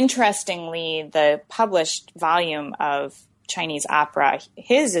 Interestingly, the published volume of Chinese opera,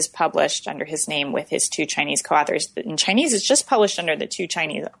 his is published under his name with his two Chinese co-authors. In Chinese, it's just published under the two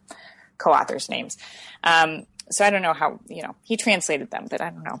Chinese co-authors' names. So I don't know how, he translated them, but I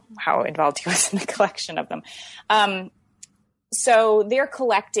don't know how involved he was in the collection of them. So they're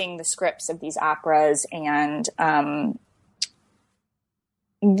collecting the scripts of these operas, and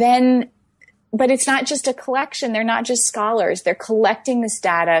but it's not just a collection. They're not just scholars. They're collecting this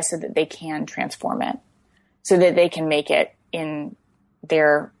data so that they can transform it, so that they can make it in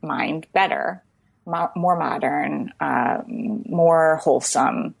their mind better, more modern, more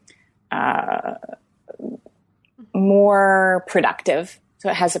wholesome, more productive. So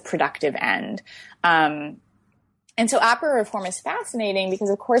it has a productive end. And so opera reform is fascinating because,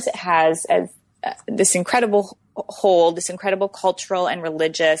 of course, it has this incredible hold, this incredible cultural and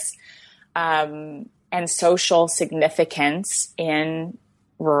religious and social significance in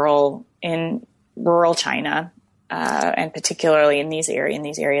rural China, and particularly in these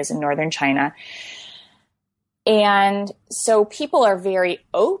areas in northern China. And so people are very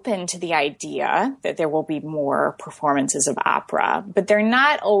open to the idea that there will be more performances of opera, but they're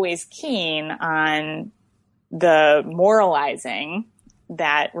not always keen on the moralizing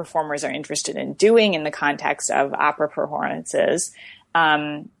that reformers are interested in doing in the context of opera performances.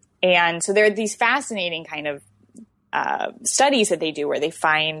 And so there are these fascinating kind of studies that they do where they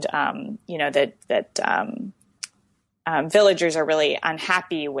find, that villagers are really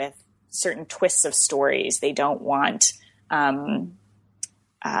unhappy with certain twists of stories. They don't want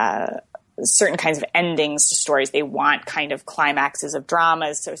certain kinds of endings to stories. They want kind of climaxes of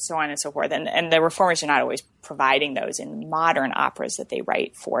dramas, so on and so forth. And the reformers are not always providing those in modern operas that they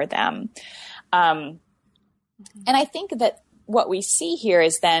write for them. And I think that what we see here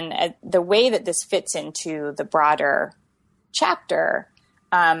is then the way that this fits into the broader chapter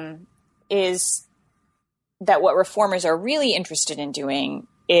is that what reformers are really interested in doing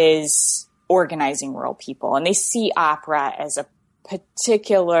is organizing rural people. And they see opera as a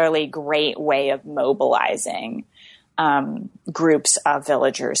particularly great way of mobilizing groups of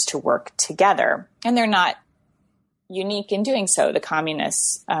villagers to work together. And they're not unique in doing so. The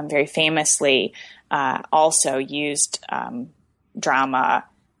communists very famously also used drama.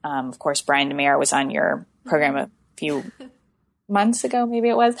 Of course, Brian DeMeyer was on your program a few months ago, maybe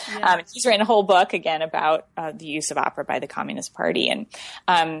it was. Yeah. He's written a whole book again about the use of opera by the Communist Party.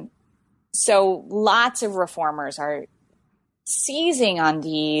 And so lots of reformers are seizing on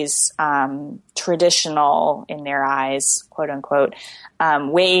these traditional, in their eyes, quote unquote,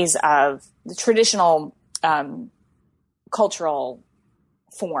 ways of the traditional cultural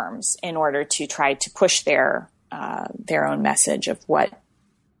forms in order to try to push their own message of what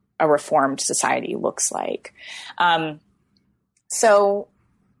a reformed society looks like. So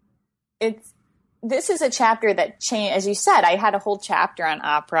this is a chapter that changed, as you said. I had a whole chapter on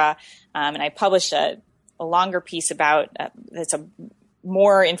opera, and I published a longer piece about that's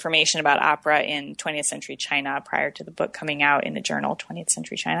more information about opera in 20th century China prior to the book coming out in the journal 20th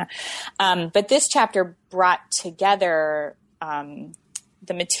Century China. But this chapter brought together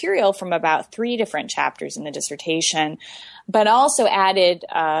the material from about 3 different chapters in the dissertation, but also added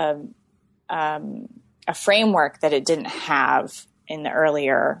a framework that it didn't have in the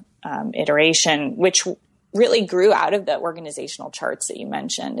earlier iteration, which really grew out of the organizational charts that you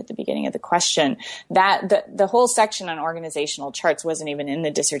mentioned at the beginning of the question. That the whole section on organizational charts wasn't even in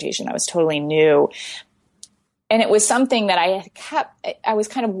the dissertation. That was totally new. And it was something that I was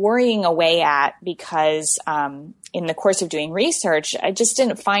kind of worrying away at because in the course of doing research, I just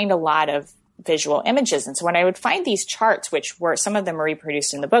didn't find a lot of visual images. And so when I would find these charts, which were, some of them are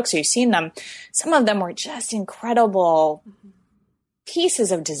reproduced in the book, so you've seen them, some of them were just incredible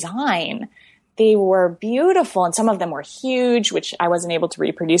pieces of design. They were beautiful, and some of them were huge, which I wasn't able to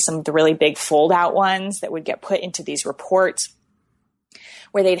reproduce. Some of the really big fold-out ones that would get put into these reports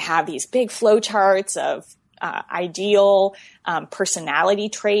where they'd have these big flow charts of ideal personality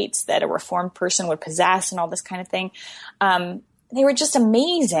traits that a reformed person would possess and all this kind of thing. They were just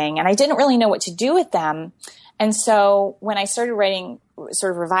amazing, and I didn't really know what to do with them. And so when I started writing,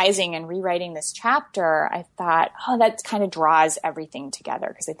 sort of revising and rewriting this chapter, I thought, that kind of draws everything together,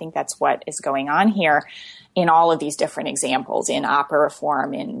 because I think that's what is going on here in all of these different examples, in opera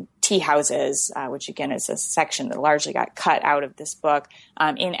reform, in tea houses, which again is a section that largely got cut out of this book,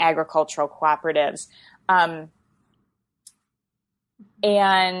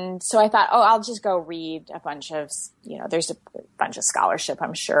 And so I thought, I'll just go read a bunch of, there's a bunch of scholarship,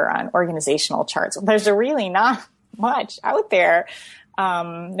 I'm sure, on organizational charts. There's really not much out there.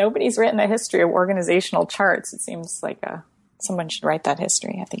 Nobody's written a history of organizational charts. It seems like someone should write that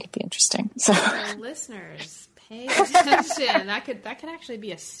history. I think it'd be interesting. So listeners, pay attention. That could actually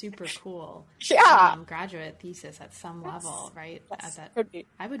be a super cool graduate thesis at some level, right?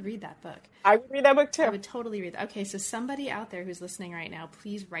 I would read that book. I would read that book too. I would totally read that. Okay, so somebody out there who's listening right now,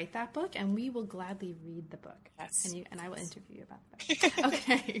 please write that book, and we will gladly read the book. Yes. And I will interview you about that.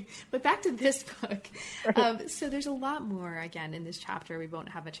 Okay, but back to this book. So there's a lot more, again, in this chapter we won't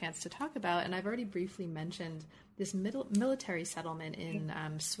have a chance to talk about, and I've already briefly mentioned this military settlement in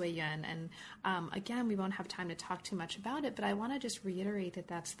Suiyuan. And again, we won't have time to talk too much about it, but I want to just reiterate that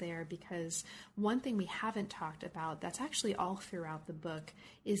that's there because one thing we haven't talked about that's actually all throughout the book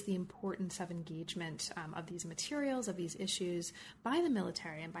is the importance of engagement of these materials, of these issues by the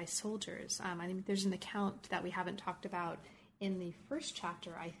military and by soldiers. I think there's an account that we haven't talked about in the first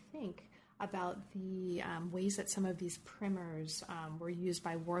chapter, I think, about the ways that some of these primers were used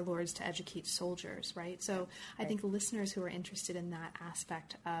by warlords to educate soldiers, right? So I think listeners who are interested in that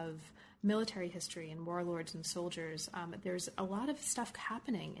aspect of military history and warlords and soldiers, there's a lot of stuff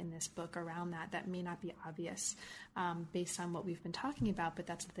happening in this book around that may not be obvious based on what we've been talking about, but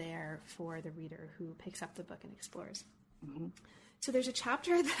that's there for the reader who picks up the book and explores. Mm-hmm. So there's a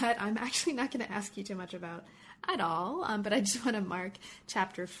chapter that I'm actually not going to ask you too much about at all, but I just want to mark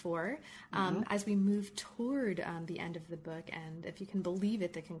chapter 4 as we move toward the end of the book. And if you can believe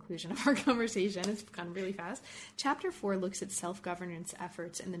it, the conclusion of our conversation, it's gone really fast. Chapter 4 looks at self-governance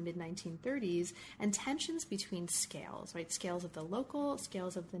efforts in the mid-1930s and tensions between scales, right? Scales of the local,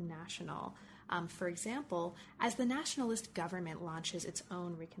 scales of the national. For example, as the nationalist government launches its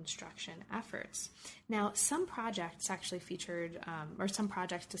own reconstruction efforts. Now, some projects actually featured, or some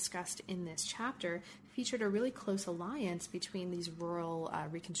projects discussed in this chapter, featured a really close alliance between these rural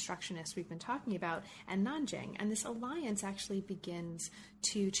reconstructionists we've been talking about and Nanjing. And this alliance actually begins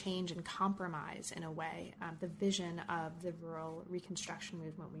to change and compromise, in a way, the vision of the rural reconstruction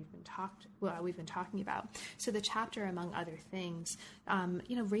movement we've been talking about. So the chapter, among other things,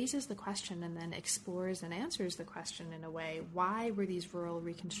 raises the question and then explores and answers the question in a way: why were these rural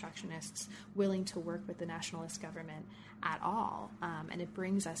reconstructionists willing to work with the nationalist government at all? And it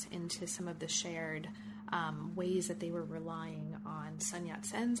brings us into some of the shared ways that they were relying on Sun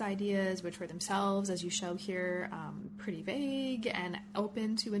Yat-sen's ideas, which were themselves, as you show here, pretty vague and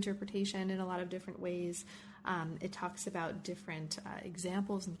open to interpretation in a lot of different ways. It talks about different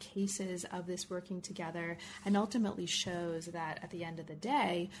examples and cases of this working together, and ultimately shows that at the end of the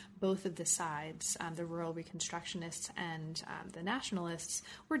day, both of the sides, the rural reconstructionists and the nationalists,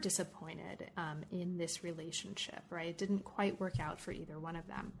 were disappointed in this relationship, right? It didn't quite work out for either one of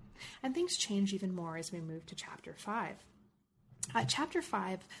them. And things change even more as we move to chapter 5. Chapter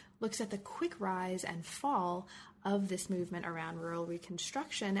 5 looks at the quick rise and fall of this movement around rural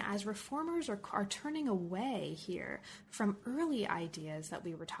reconstruction as reformers are turning away here from early ideas that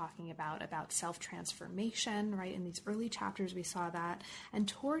we were talking about self-transformation, right? In these early chapters we saw that, and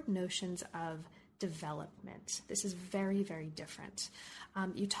toward notions of development. This is very, very different.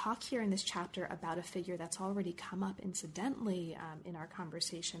 You talk here in this chapter about a figure that's already come up incidentally in our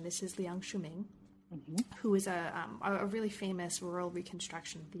conversation. This is Liang Shuming, who is a really famous rural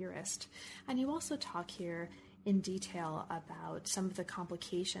reconstruction theorist. And you also talk here in detail about some of the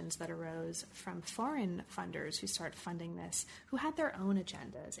complications that arose from foreign funders who start funding this, who had their own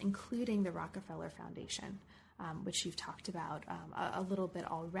agendas, including the Rockefeller Foundation, which you've talked about a little bit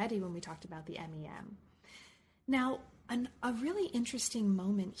already when we talked about the MEM. Now, a really interesting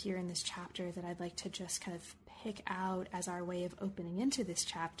moment here in this chapter that I'd like to just kind of pick out as our way of opening into this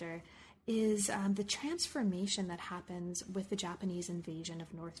chapter is the transformation that happens with the Japanese invasion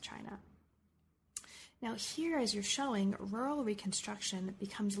of North China. Now here, as you're showing, rural reconstruction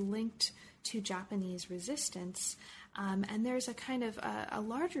becomes linked to Japanese resistance, and there's a kind of a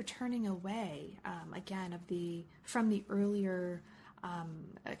larger turning away, again, from the earlier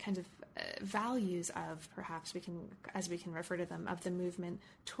kind of values of, perhaps we can refer to them, of the movement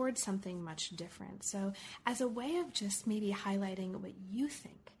towards something much different. So as a way of just maybe highlighting what you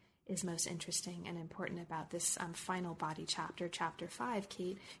think is most interesting and important about this final body chapter, chapter 5,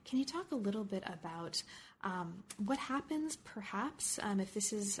 Kate, can you talk a little bit about what happens, perhaps, if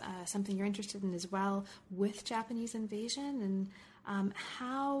this is something you're interested in as well, with Japanese invasion, and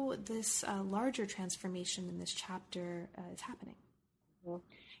how this larger transformation in this chapter is happening?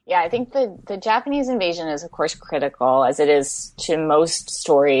 Yeah, I think the Japanese invasion is, of course, critical, as it is to most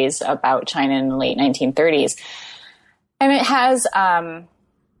stories about China in the late 1930s. And it has,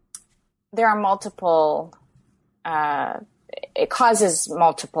 there are multiple, it causes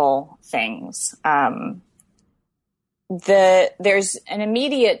multiple things. There's an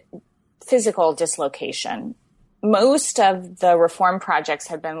immediate physical dislocation. Most of the reform projects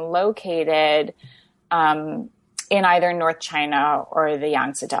have been located in either North China or the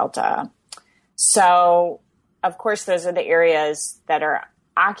Yangtze Delta. So, of course, those are the areas that are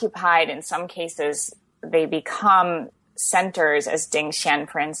occupied. In some cases, they become centers, as Ding Xian,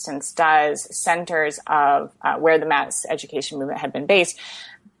 for instance, does, centers of where the mass education movement had been based,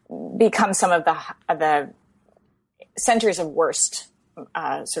 become some of the centers of worst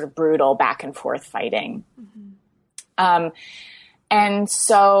sort of brutal back and forth fighting. Mm-hmm. And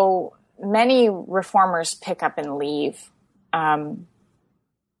so many reformers pick up and leave in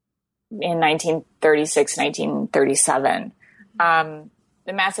 1936, 1937.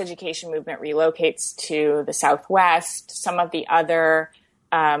 The mass education movement relocates to the Southwest. Some of the other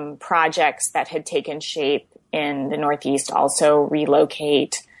projects that had taken shape in the Northeast also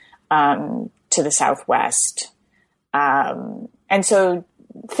relocate to the Southwest. And so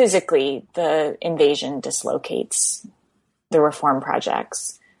physically, the invasion dislocates the reform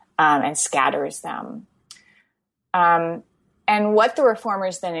projects and scatters them. And what the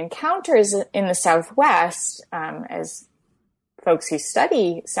reformers then encounter is in the Southwest, as folks who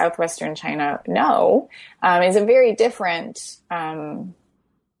study Southwestern China know, is a very different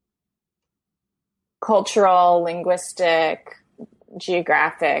cultural, linguistic,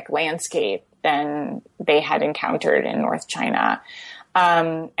 geographic landscape than they had encountered in North China.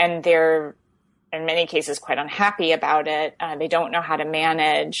 And they're, in many cases, quite unhappy about it. They don't know how to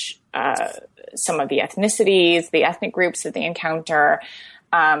manage some of the ethnicities, the ethnic groups that they encounter.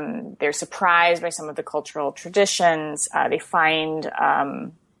 They're surprised by some of the cultural traditions. They find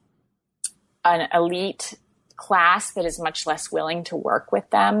an elite class that is much less willing to work with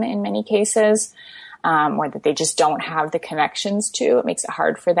them in many cases, or that they just don't have the connections to. It makes it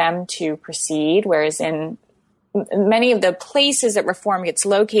hard for them to proceed, whereas in many of the places that reform gets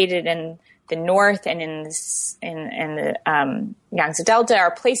located in the north and in the Yangtze Delta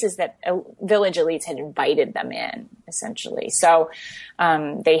are places that village elites had invited them in, essentially. So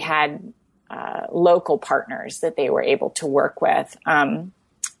they had local partners that they were able to work with,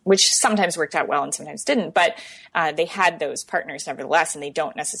 which sometimes worked out well and sometimes didn't. But they had those partners nevertheless, and they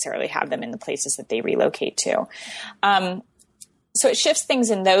don't necessarily have them in the places that they relocate to. So it shifts things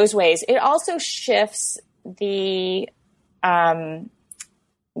in those ways. It also shifts the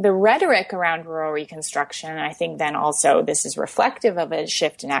rhetoric around rural reconstruction. I think then also this is reflective of a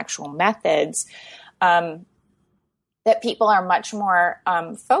shift in actual methods, that people are much more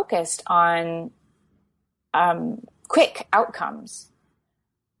focused on quick outcomes.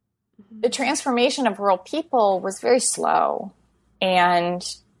 The transformation of rural people was very slow, and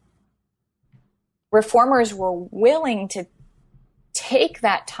reformers were willing to take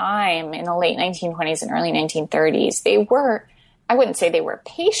that time in the late 1920s and early 1930s. I wouldn't say they were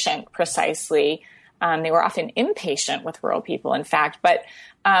patient precisely. They were often impatient with rural people, in fact, but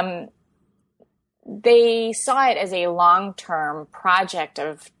they saw it as a long-term project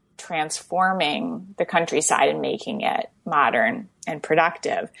of transforming the countryside and making it modern and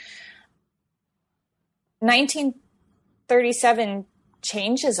productive. 1937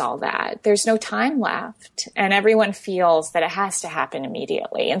 changes all that. There's no time left, and everyone feels that it has to happen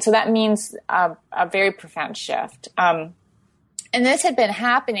immediately. And so that means a very profound shift. And this had been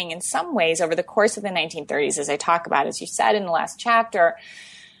happening in some ways over the course of the 1930s, as I talk about, as you said in the last chapter,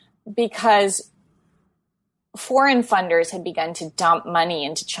 because foreign funders had begun to dump money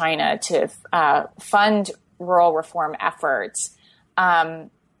into China to fund rural reform efforts. And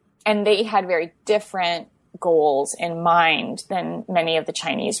they had very different goals in mind than many of the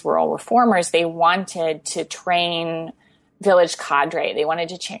Chinese rural reformers. They wanted to train village cadre. They wanted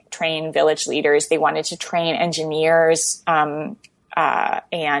to train village leaders. They wanted to train engineers and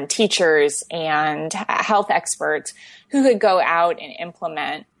teachers and health experts who could go out and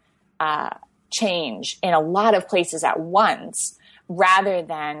implement change in a lot of places at once, rather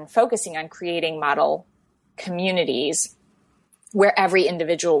than focusing on creating model communities where every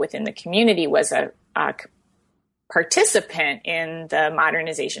individual within the community was a participant in the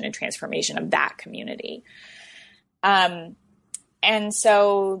modernization and transformation of that community. And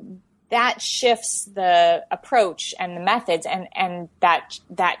so that shifts the approach and the methods, and that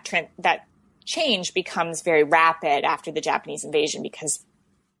change becomes very rapid after the Japanese invasion, because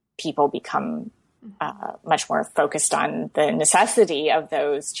people become much more focused on the necessity of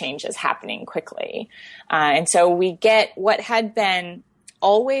those changes happening quickly. And so we get what had been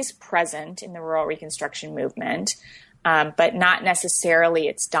always present in the rural reconstruction movement, but not necessarily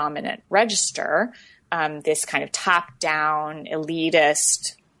its dominant register. This kind of top-down,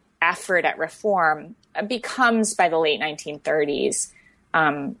 elitist effort at reform becomes, by the late 1930s,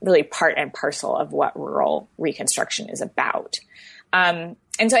 really part and parcel of what rural reconstruction is about. And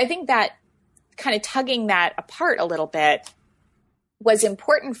so I think that kind of tugging that apart a little bit was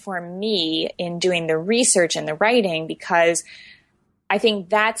important for me in doing the research and the writing, because I think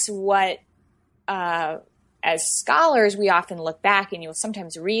that's what, as scholars, we often look back, and you'll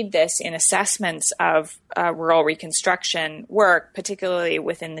sometimes read this in assessments of rural reconstruction work, particularly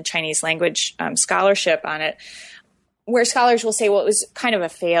within the Chinese language scholarship on it, where scholars will say, well, it was kind of a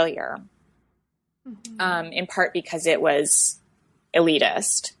failure, in part because it was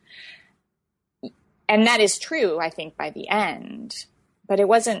elitist. And that is true, I think, by the end, but it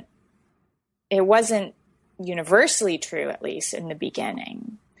wasn't universally true, at least in the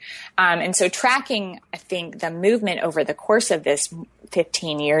beginning. And so tracking, I think, the movement over the course of this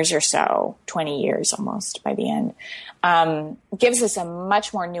 15 years or so, 20 years almost by the end, gives us a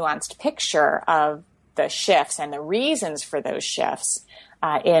much more nuanced picture of the shifts and the reasons for those shifts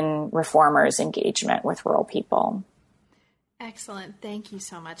in reformers' engagement with rural people. Excellent. Thank you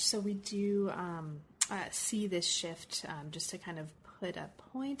so much. So we do see this shift, just to kind of put a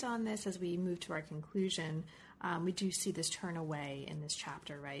point on this as we move to our conclusion. We do see this turn away in this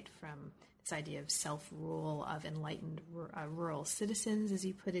chapter, right, from this idea of self-rule, of enlightened rural citizens, as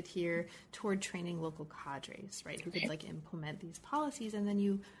you put it here, toward training local cadres, right, who could implement these policies. And then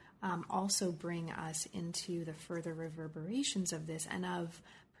you also bring us into the further reverberations of this and of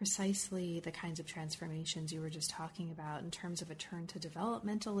precisely the kinds of transformations you were just talking about in terms of a turn to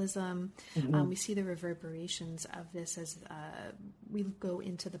developmentalism. We see the reverberations of this as we go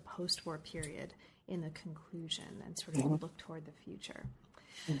into the post-war period in the conclusion and sort of look toward the future.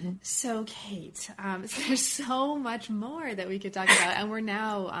 So, Kate, there's so much more that we could talk about, and we're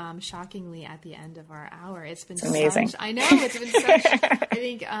now shockingly at the end of our hour. It's been amazing. I know, it's been such, I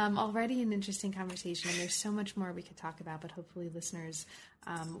think, already an interesting conversation, and there's so much more we could talk about, but hopefully listeners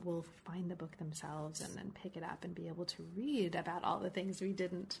will find the book themselves and then pick it up and be able to read about all the things we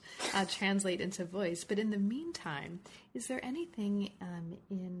didn't translate into voice. But in the meantime, is there anything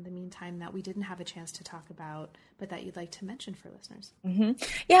in the meantime that we didn't have a chance to talk about, but that you'd like to mention for listeners?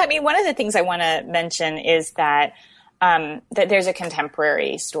 Yeah, I mean, one of the things I want to mention is that that there's a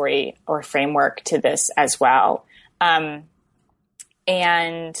contemporary story or framework to this as well. And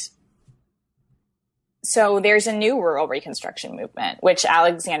so there's a new rural reconstruction movement, which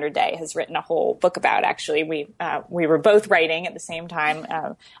Alexander Day has written a whole book about. Actually, we were both writing at the same time,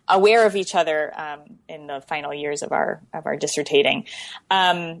 aware of each other in the final years of our dissertating.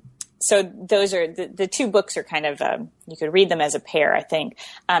 So those are the two books are kind of you could read them as a pair, I think.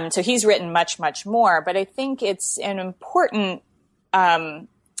 So he's written much, much more, but I think it's an important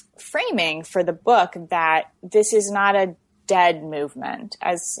framing for the book that this is not a dead movement,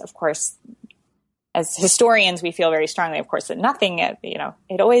 as of course. As historians, we feel very strongly, of course, that nothing,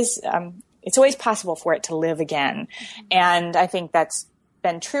 it's always possible for it to live again. And I think that's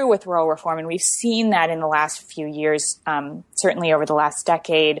been true with rural reform. And we've seen that in the last few years, certainly over the last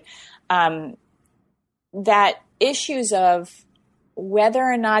decade, that issues of whether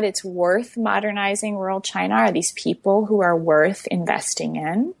or not it's worth modernizing rural China, are these people who are worth investing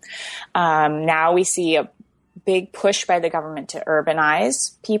in? Now we see a big push by the government to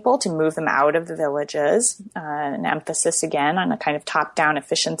urbanize people, to move them out of the villages, an emphasis again on a kind of top-down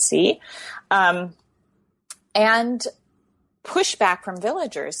efficiency, and pushback from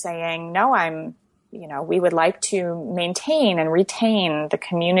villagers saying, no, we would like to maintain and retain the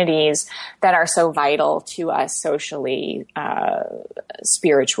communities that are so vital to us socially,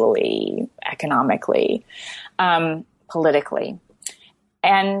 spiritually, economically, politically.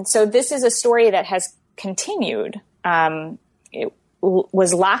 And so this is a story that has continued. It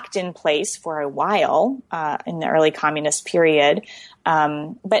was locked in place for a while in the early communist period.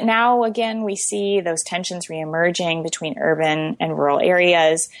 But now, again, we see those tensions reemerging between urban and rural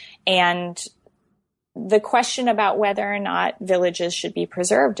areas. And the question about whether or not villages should be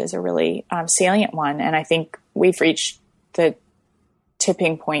preserved is a really salient one. And I think we've reached the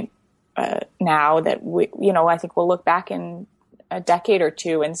tipping point now that I think we'll look back in a decade or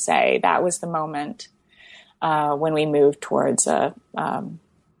two and say that was the moment when we moved towards a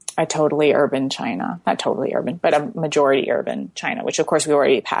totally urban China, not totally urban, but a majority urban China, which of course we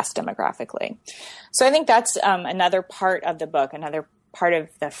already passed demographically. So I think that's another part of the book, another part of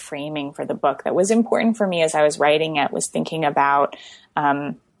the framing for the book that was important for me as I was writing it, was thinking about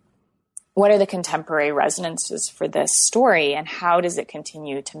what are the contemporary resonances for this story and how does it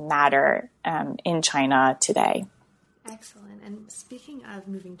continue to matter in China today? Excellent. And speaking of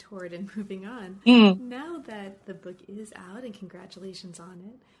moving toward and moving on, now that the book is out, and congratulations on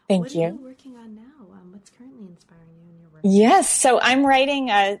it. Thank you. What are you working on now? What's currently inspiring you in your work? Yes. So I'm writing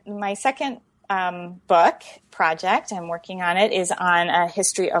my second book project. I'm working on it is on a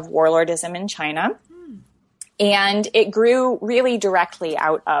history of warlordism in China. And it grew really directly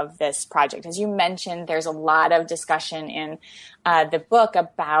out of this project. As you mentioned, there's a lot of discussion in the book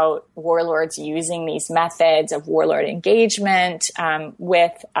about warlords using these methods of warlord engagement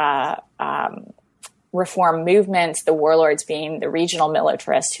with reform movements, the warlords being the regional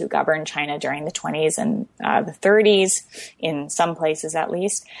militarists who governed China during the 20s and the 30s, in some places at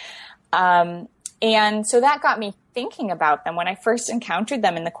least. And so that got me thinking about them. When I first encountered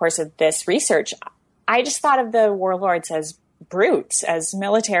them in the course of this research, I just thought of the warlords as brutes, as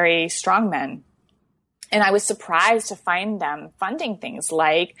military strongmen. And I was surprised to find them funding things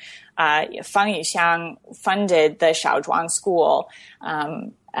like Fang Yuxiang funded the Shaozhuang School.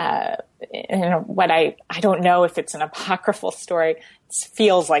 What I don't know if it's an apocryphal story. It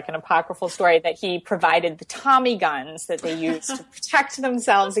feels like an apocryphal story that he provided the Tommy guns that they used to protect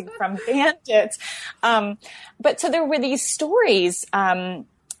themselves from bandits. But so there were these stories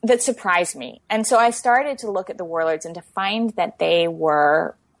that surprised me. And so I started to look at the warlords and to find that they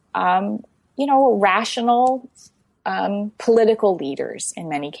were, rational, political leaders in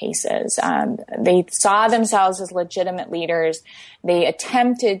many cases. They saw themselves as legitimate leaders. They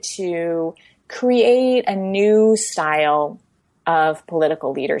attempted to create a new style of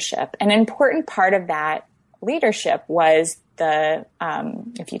political leadership. An important part of that leadership was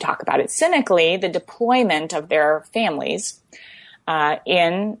if you talk about it cynically, the deployment of their families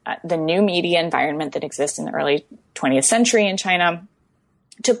in the new media environment that exists in the early 20th century in China,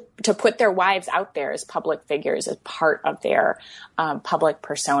 to put their wives out there as public figures, as part of their public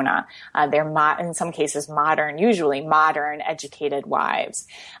persona. They're in some cases usually modern, educated wives.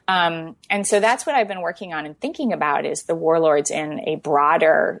 And so that's what I've been working on and thinking about is the warlords in a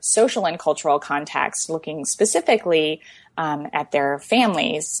broader social and cultural context, looking specifically at their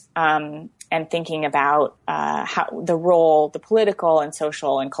families, and thinking about how the political and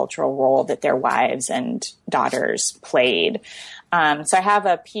social and cultural role that their wives and daughters played. So I have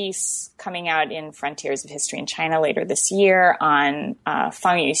a piece coming out in Frontiers of History in China later this year on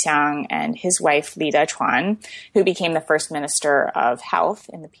Fang Yuxiang and his wife, Li Dechuan, who became the first minister of health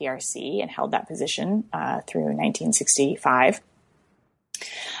in the PRC and held that position through 1965.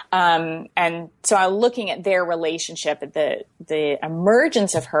 And so I'm looking at their relationship, at the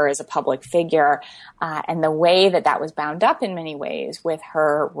emergence of her as a public figure, and the way that was bound up in many ways with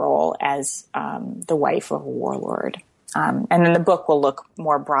her role as the wife of a warlord. And then the book will look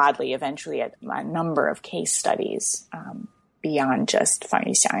more broadly eventually at a number of case studies beyond just Fang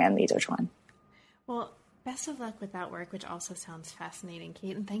Yuxiang and Li Dechuan. Well, best of luck with that work, which also sounds fascinating,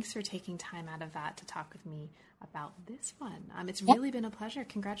 Kate. And thanks for taking time out of that to talk with me about this one. It's really been a pleasure.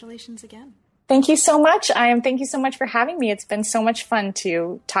 Congratulations again. Thank you so much. Thank you so much for having me. It's been so much fun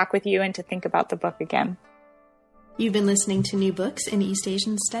to talk with you and to think about the book again. You've been listening to New Books in East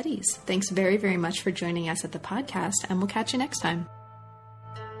Asian Studies. Thanks very, very much for joining us at the podcast, and we'll catch you next time.